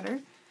doesn't matter.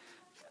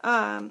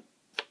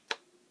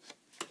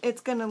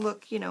 It's going to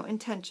look, you know,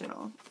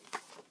 intentional.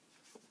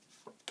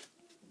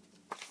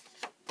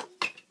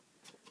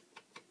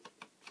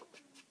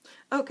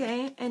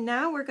 Okay, and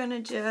now we're going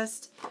to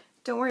just,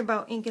 don't worry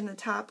about ink in the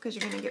top because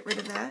you're going to get rid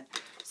of that.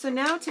 So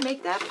now to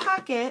make that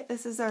pocket,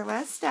 this is our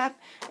last step,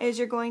 is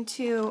you're going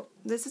to,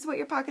 this is what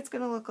your pocket's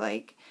going to look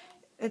like.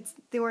 It's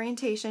the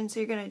orientation. So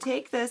you're going to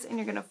take this and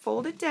you're going to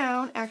fold it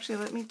down. Actually,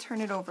 let me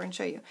turn it over and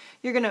show you.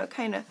 You're going to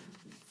kind of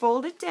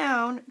fold it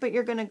down, but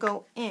you're going to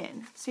go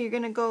in. So you're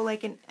going to go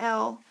like an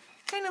L,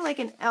 kind of like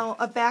an L,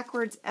 a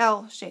backwards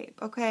L shape,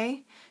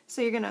 okay?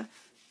 So you're going to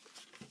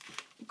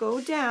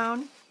go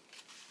down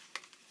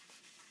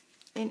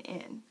and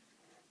in.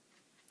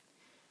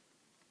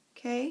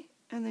 Okay?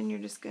 And then you're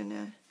just going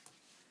to,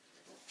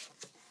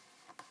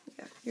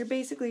 yeah, you're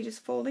basically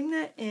just folding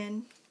that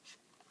in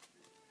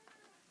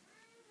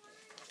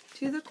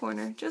to the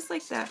corner, just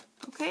like that,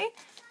 okay?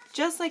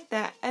 Just like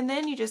that. And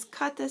then you just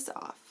cut this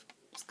off.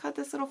 Just cut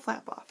this little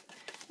flap off.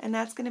 And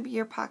that's going to be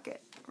your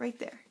pocket right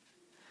there.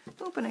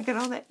 Oop, and I got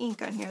all that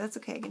ink on here. That's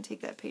okay. I can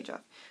take that page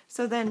off.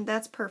 So then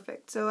that's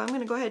perfect. So I'm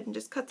going to go ahead and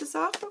just cut this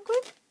off real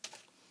quick.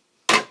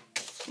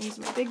 Use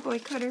my big boy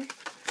cutter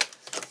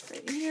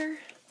right here.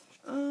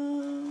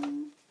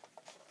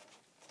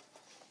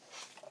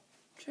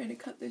 Try to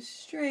cut this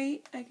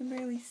straight. I can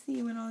barely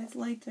see when all these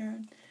lights are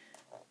on.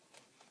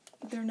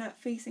 They're not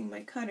facing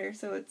my cutter,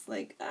 so it's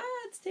like,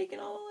 it's taking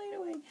all the light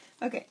away.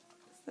 Okay,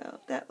 so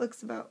that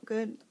looks about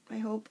good, I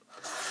hope.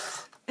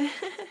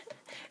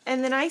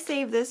 And then I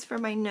save this for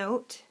my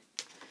note.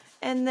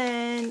 And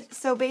then,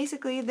 so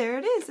basically, there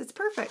it is. It's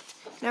perfect.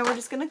 Now we're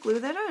just going to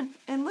glue that on.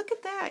 And look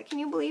at that. Can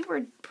you believe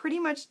we're pretty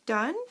much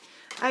done?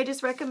 I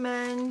just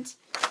recommend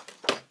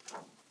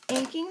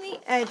inking the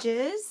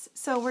edges.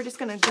 So we're just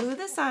going to glue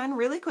this on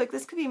really quick.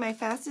 This could be my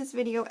fastest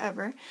video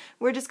ever.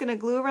 We're just going to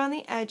glue around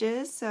the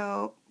edges.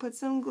 So put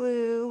some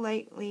glue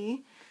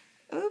lightly.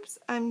 Oops,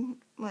 I'm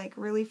like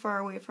really far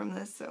away from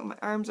this, so my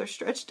arms are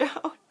stretched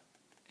out.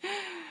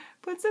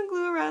 Put some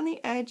glue around the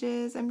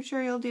edges. I'm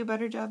sure you'll do a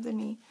better job than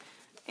me.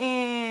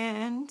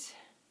 And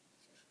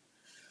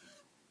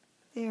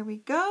there we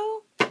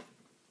go.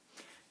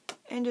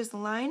 And just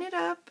line it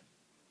up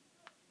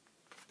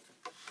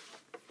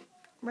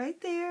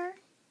right there.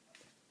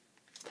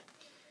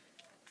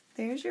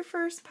 There's your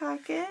first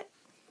pocket.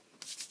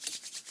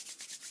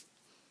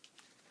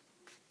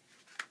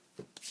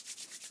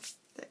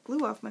 That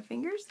glue off my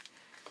fingers.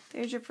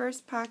 There's your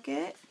first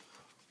pocket.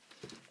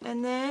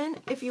 And then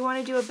if you want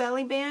to do a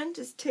belly band,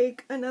 just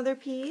take another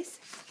piece.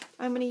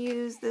 I'm going to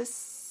use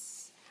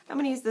this. I'm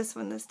going to use this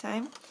one this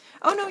time.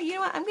 Oh no, you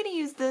know what? I'm going to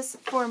use this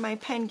for my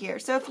pen gear.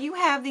 So if you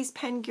have these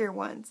pen gear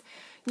ones,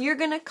 you're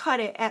going to cut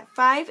it at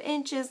 5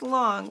 inches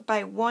long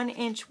by 1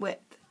 inch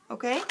width.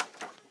 Okay?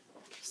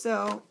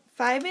 So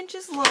 5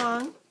 inches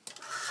long.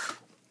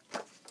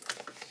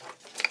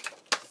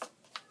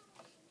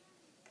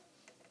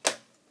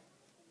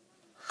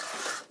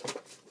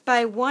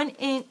 By 1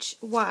 inch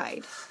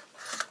wide.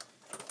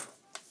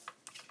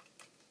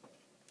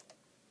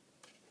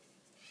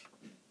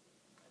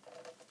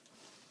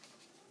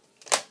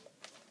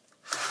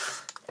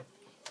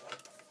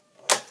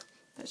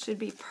 That should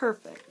be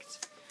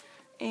perfect.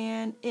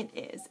 And it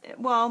is.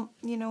 Well,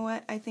 you know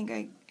what? I think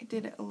I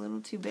did it a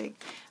little too big.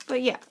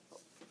 But yeah,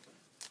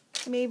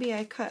 maybe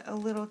I cut a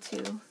little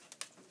too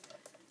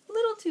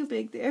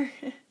big there.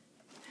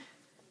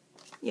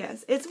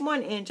 Yes, it's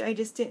 1 inch. I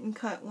just didn't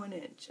cut 1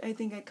 inch. I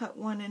think I cut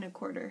 1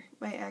 1/4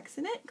 by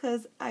accident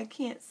because I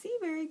can't see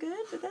very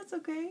good, but that's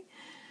okay.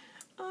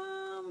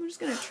 I'm just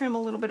going to trim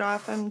a little bit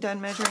off. I'm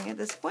done measuring at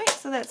this point,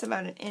 so that's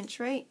about 1 inch,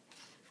 right?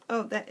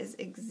 Oh, that is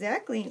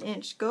exactly 1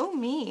 inch. Go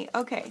me.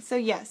 Okay, so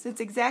yes, it's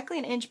exactly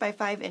 1 inch by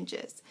 5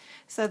 inches.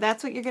 So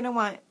that's what you're going to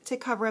want to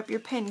cover up your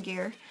pen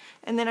gear.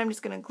 And then I'm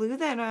just going to glue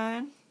that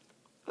on.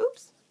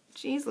 Oops.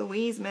 Jeez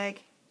Louise,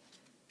 Meg.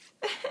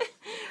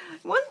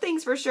 One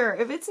thing's for sure,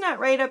 if it's not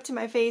right up to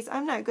my face,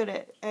 I'm not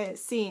good at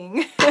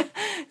seeing.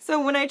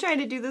 So when I try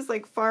to do this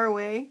like far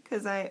away,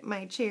 because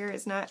my chair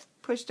is not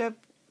pushed up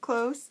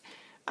close,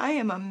 I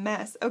am a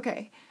mess.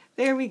 Okay,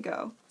 there we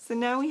go. So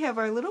now we have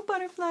our little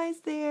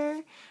butterflies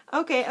there.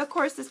 Okay, of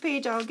course this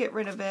page, I'll get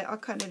rid of it. I'll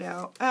cut it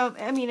out.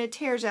 I mean, it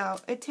tears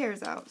out. It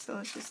tears out. So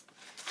let's just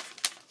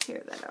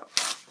tear that out.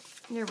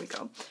 There we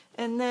go.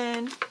 And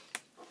then,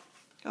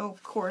 oh,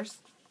 of course.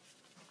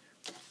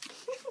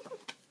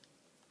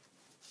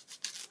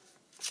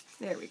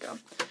 There we go.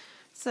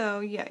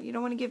 So yeah, you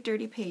don't want to give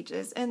dirty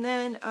pages. And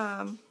then,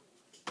 so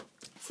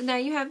now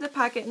you have the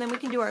pocket, and then we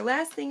can do our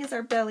last thing is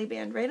our belly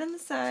band right on the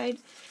side.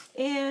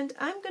 And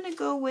I'm going to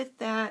go with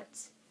that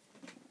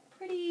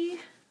pretty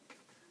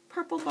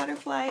purple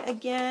butterfly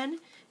again.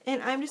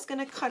 And I'm just going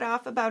to cut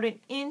off about 1.5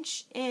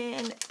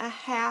 inches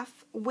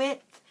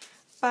width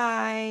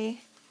by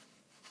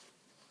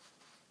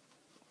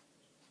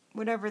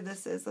whatever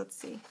this is. Let's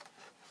see.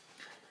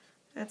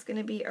 That's going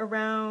to be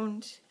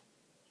around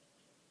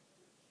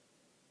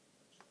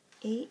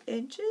 8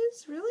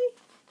 inches, really?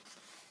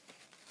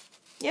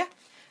 Yeah,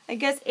 I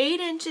guess 8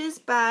 inches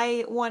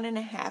by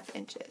 1.5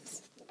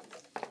 inches.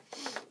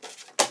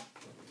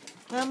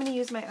 I'm going to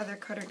use my other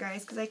cutter,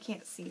 guys, because I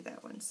can't see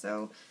that one.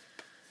 So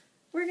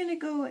we're going to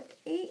go at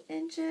 8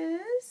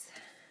 inches.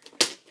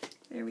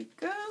 There we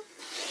go.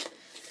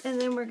 And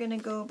then we're going to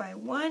go by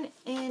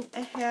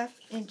 1.5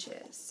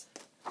 inches.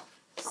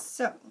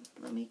 So,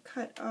 let me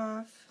cut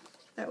off,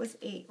 that was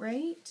 8,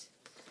 right?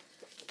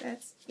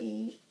 That's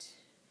 8.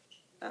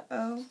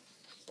 Uh-oh.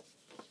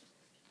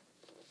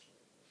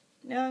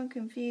 Now I'm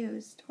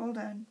confused. Hold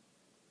on.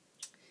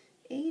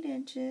 8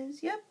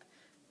 inches, yep.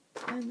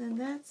 And then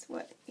that's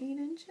what, 8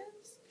 inches?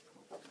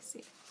 Let's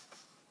see.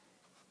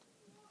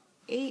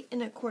 8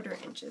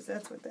 1/4 inches,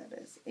 that's what that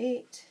is.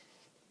 8.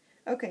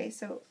 Okay,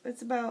 so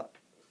it's about,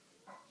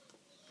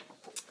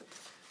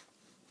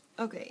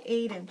 okay,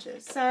 8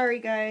 inches. Sorry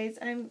guys,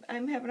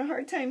 I'm having a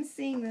hard time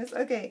seeing this.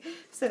 Okay,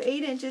 so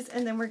 8 inches,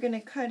 and then we're going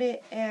to cut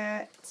it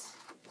at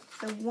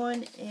the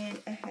 1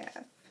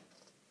 1/2.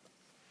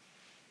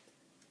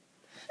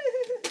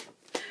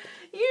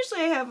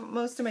 Usually I have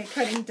most of my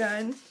cutting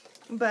done,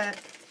 but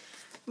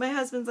my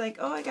husband's like,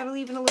 oh, I gotta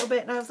leave in a little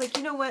bit, and I was like,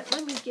 you know what,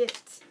 let me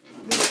get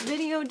this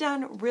video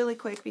done really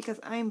quick because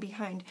I'm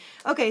behind.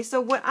 Okay, so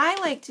what I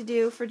like to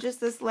do for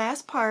just this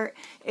last part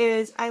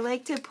is I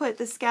like to put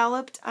the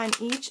scalloped on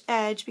each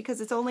edge because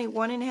it's only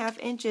 1 1/2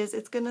 inches.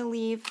 It's gonna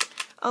leave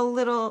a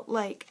little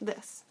like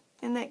this.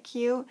 Isn't that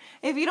cute?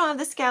 If you don't have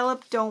the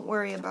scallop, don't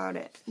worry about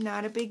it.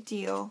 Not a big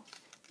deal.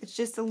 It's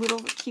just a little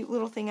cute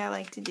little thing I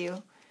like to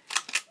do.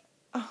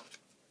 Oh,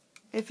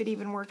 if it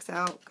even works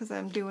out because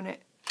I'm doing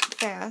it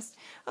fast.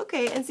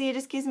 Okay, and see, it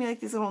just gives me like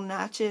these little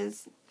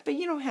notches, but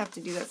you don't have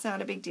to do that. It's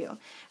not a big deal.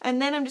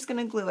 And then I'm just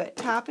going to glue it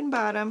top and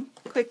bottom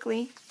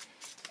quickly,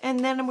 and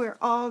then we're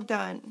all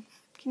done.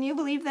 Can you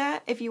believe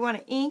that? If you want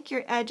to ink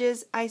your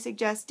edges, I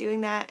suggest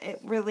doing that. It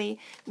really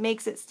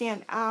makes it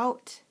stand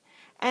out.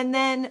 And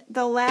then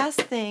the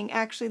last thing,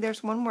 actually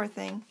there's one more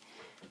thing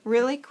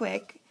really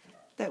quick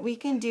that we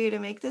can do to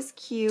make this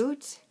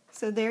cute.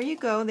 So there you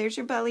go. There's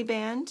your belly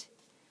band.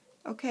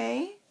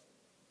 Okay.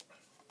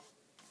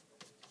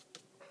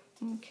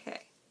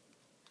 Okay.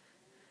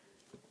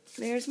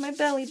 There's my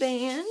belly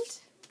band.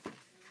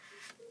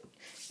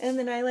 And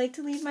then I like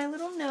to leave my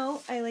little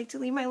note. I like to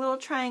leave my little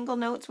triangle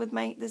notes with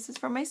my, this is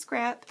from my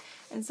scrap.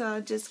 And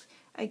so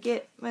I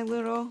get my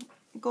little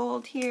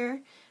gold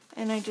here,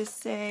 and I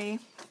just say,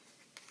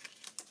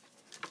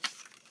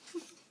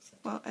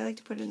 well, I like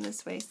to put it in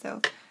this way,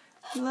 so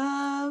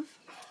love.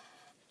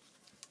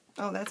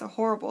 Oh, that's a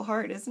horrible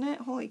heart, isn't it?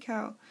 Holy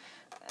cow.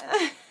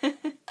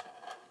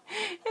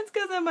 It's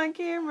because I'm on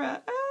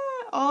camera.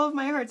 All of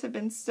my hearts have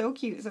been so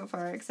cute so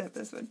far, except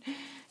this one.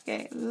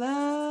 Okay,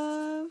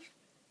 love.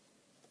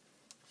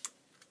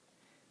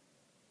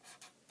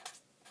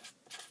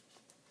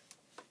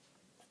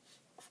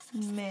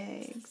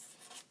 Megs.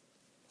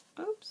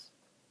 Oops.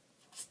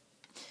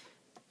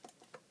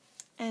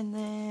 And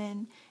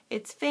then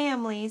it's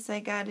family, so I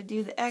got to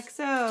do the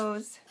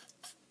XOs.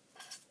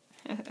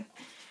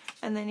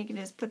 And then you can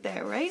just put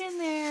that right in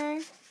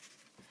there.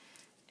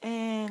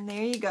 And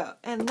there you go.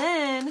 And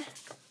then,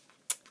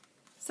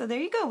 so there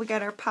you go. We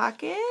got our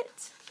pocket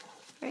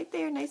right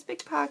there. Nice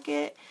big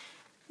pocket.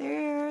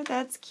 There,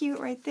 that's cute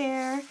right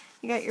there.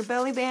 You got your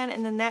belly band,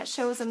 and then that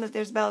shows them that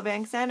there's belly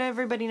band, because not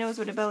everybody knows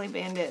what a belly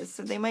band is.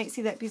 So they might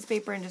see that piece of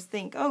paper and just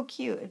think, oh,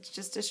 cute, it's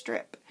just a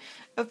strip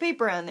of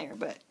paper on there,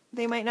 but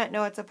they might not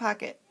know it's a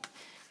pocket.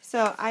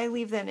 So I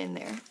leave that in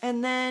there.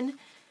 And then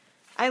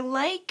I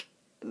like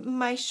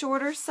my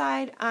shorter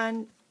side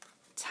on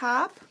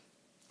top.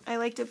 I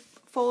like to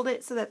fold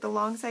it so that the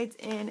long side's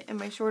in and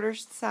my shorter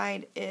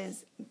side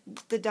is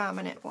the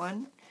dominant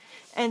one.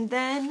 And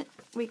then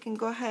we can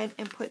go ahead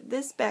and put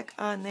this back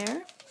on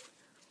there.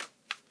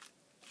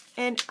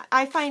 And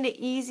I find it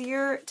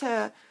easier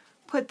to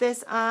put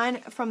this on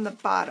from the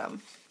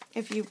bottom.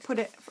 If you put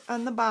it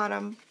on the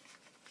bottom,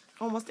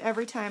 almost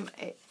every time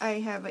I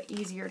have an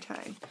easier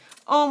time.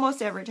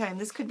 Almost every time.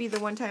 This could be the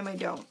one time I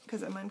don't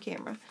because I'm on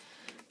camera.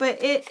 But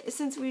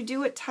since we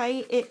do it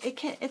tight,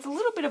 it's a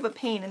little bit of a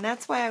pain, and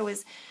that's why I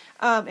was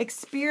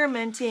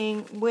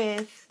experimenting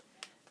with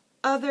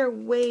other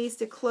ways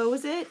to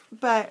close it,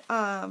 but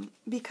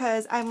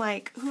because I'm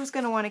like, who's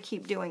going to want to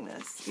keep doing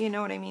this? You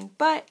know what I mean?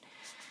 But,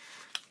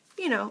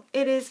 you know,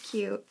 it is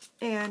cute,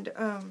 and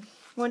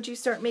once you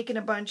start making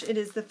a bunch, it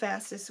is the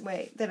fastest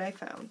way that I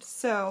found.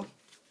 So,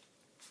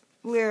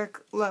 Lyric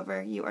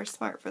Lover, you are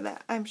smart for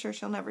that. I'm sure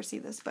she'll never see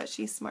this, but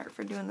she's smart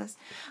for doing this.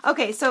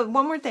 Okay, so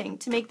one more thing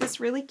to make this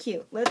really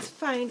cute. Let's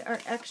find our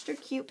extra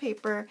cute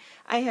paper.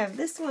 I have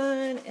this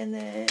one, and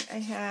then I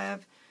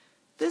have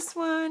this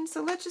one.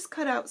 So let's just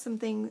cut out some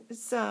things.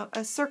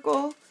 A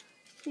circle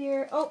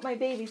here. Oh, my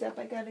baby's up.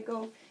 I gotta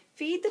go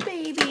feed the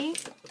baby.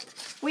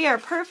 We are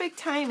perfect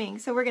timing.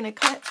 So we're gonna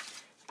cut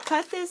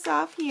this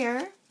off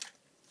here,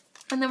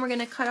 and then we're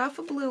gonna cut off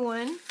a blue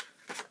one.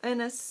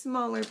 And a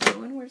smaller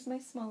blue one. Where's my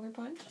smaller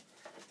bunch?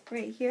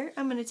 Right here.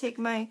 I'm going to take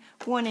my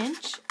 1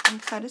 inch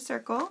and cut a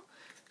circle.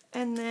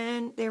 And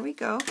then, there we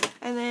go.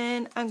 And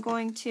then I'm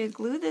going to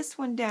glue this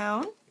one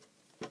down.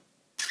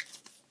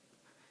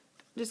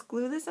 Just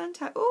glue this on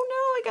top. Oh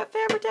no, I got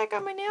Fabri-Tac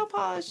on my nail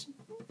polish.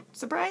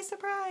 Surprise,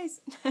 surprise.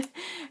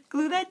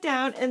 Glue that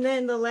down. And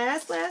then the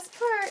last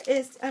part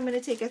is I'm going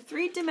to take a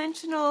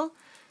 3-dimensional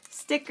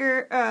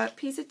sticker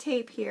piece of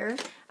tape here.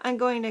 I'm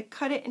going to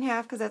cut it in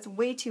half because that's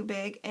way too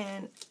big,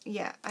 and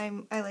yeah, I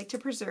like to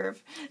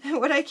preserve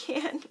what I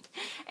can.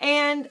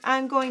 And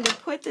I'm going to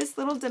put this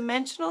little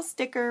dimensional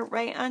sticker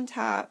right on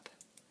top,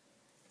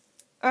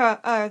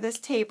 this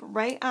tape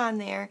right on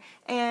there,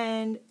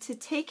 and to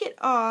take it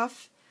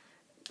off,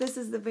 this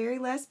is the very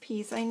last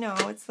piece. I know,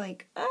 it's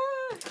like,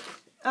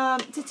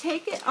 to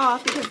take it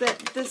off, because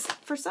this,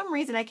 for some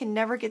reason, I can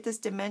never get this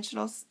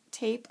dimensional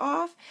tape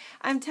off.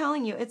 I'm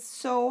telling you, it's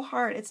so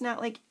hard. It's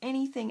not like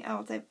anything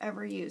else I've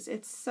ever used.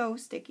 It's so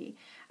sticky.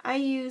 I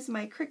use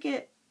my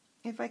Cricut,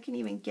 if I can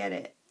even get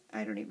it.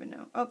 I don't even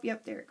know. Oh,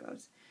 yep, there it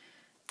goes.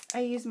 I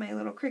use my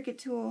little Cricut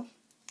tool.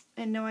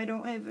 And no, I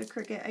don't have a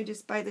Cricut. I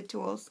just buy the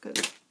tools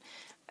because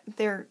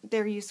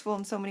they're useful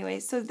in so many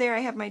ways. So there I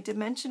have my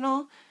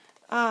dimensional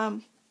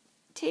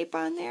tape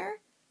on there.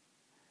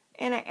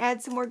 And I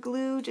add some more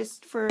glue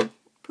just for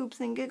poops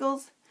and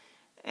giggles.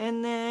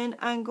 And then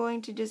I'm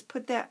going to just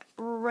put that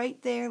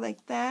right there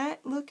like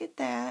that. Look at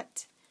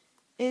that.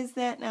 Is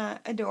that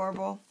not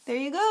adorable? There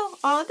you go.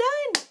 All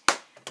done.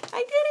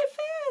 I did it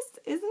fast.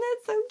 Isn't that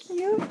so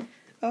cute?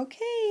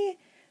 Okay.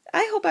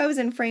 I hope I was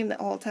in frame the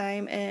whole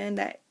time and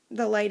that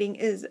the lighting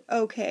is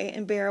okay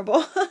and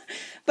bearable.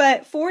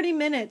 But 40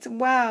 minutes,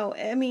 wow.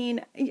 I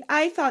mean,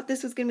 I thought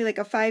this was going to be like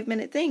a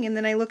 5-minute thing, and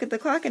then I look at the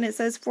clock and it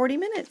says 40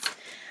 minutes.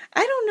 I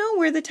don't know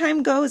where the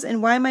time goes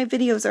and why my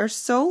videos are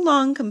so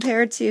long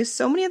compared to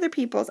so many other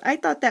people's. I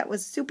thought that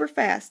was super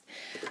fast.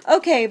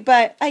 Okay,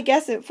 but I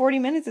guess 40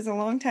 minutes is a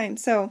long time,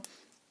 so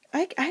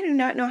I do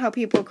not know how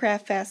people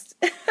craft fast.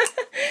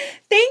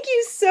 Thank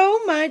you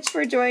so much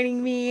for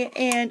joining me,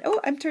 and oh,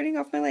 I'm turning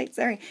off my light,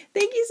 sorry.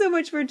 Thank you so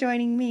much for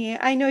joining me.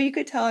 I know you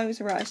could tell I was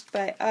rushed,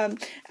 but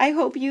I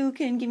hope you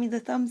can give me the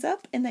thumbs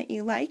up and that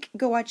you like.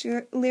 Go watch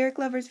your Lyric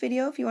Lover's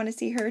video if you want to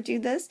see her do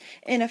this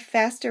in a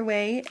faster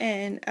way,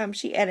 and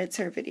she edits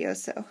her videos,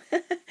 so.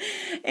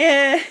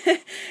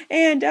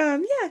 and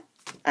yeah,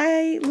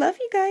 I love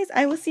you guys.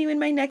 I will see you in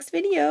my next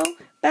video.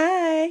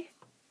 Bye.